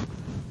it. Okay.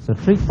 So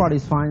trick part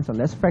is fine. So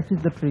let's practice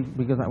the trick,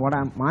 because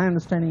my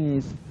understanding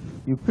is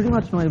you pretty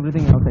much know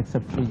everything else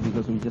except trick,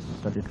 because we just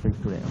studied trick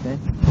today. Okay.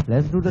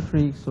 Let's do the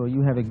trick so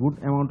you have a good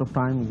amount of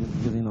time,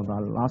 because you know the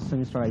last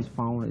semester I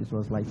found it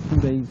was like 2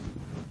 days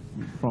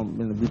from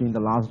between the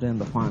last day and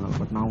the final.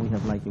 But now we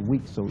have like a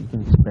week, so we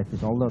can just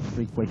practice all the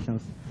trick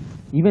questions.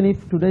 Even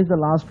if today is the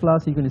last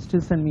class, you can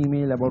still send me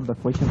email about the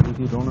questions. If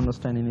you don't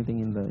understand anything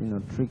in the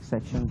trick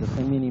section, just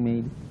send me an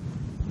email.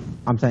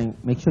 I'm saying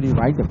make sure you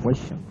write the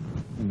question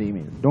in the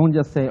email. Don't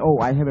just say, oh,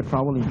 I have a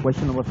trouble in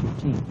question number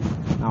 15.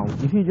 Now,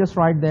 if you just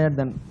write there,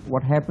 then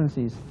what happens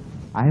is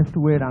I have to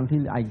wait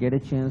until I get a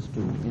chance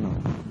to,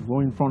 go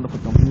in front of a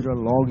computer,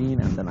 log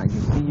in, and then I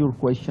can see your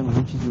question,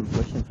 which is your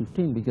question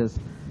 15, because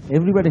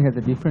everybody has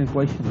a different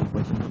question in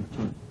question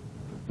 15.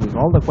 Because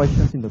all the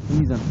questions in the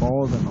quiz and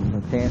pause and on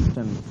the test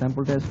and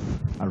sample test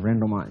are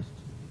randomized.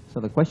 So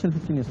the question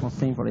 15 is not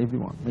same for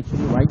everyone. Make sure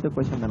you write the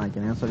question, then I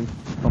can answer it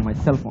from my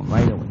cell phone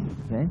right away,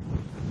 okay?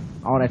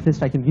 Or at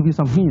least I can give you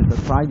some hints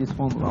that try this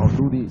formula or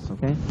do this,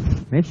 okay?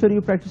 Make sure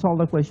you practice all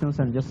the questions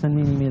and just send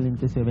me an email in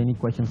case you have any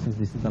questions, since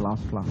this is the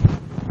last class,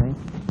 okay?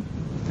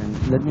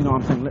 And let me know.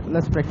 I'm saying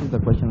let's practice the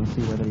question and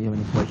see whether you have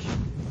any question.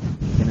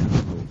 You can answer.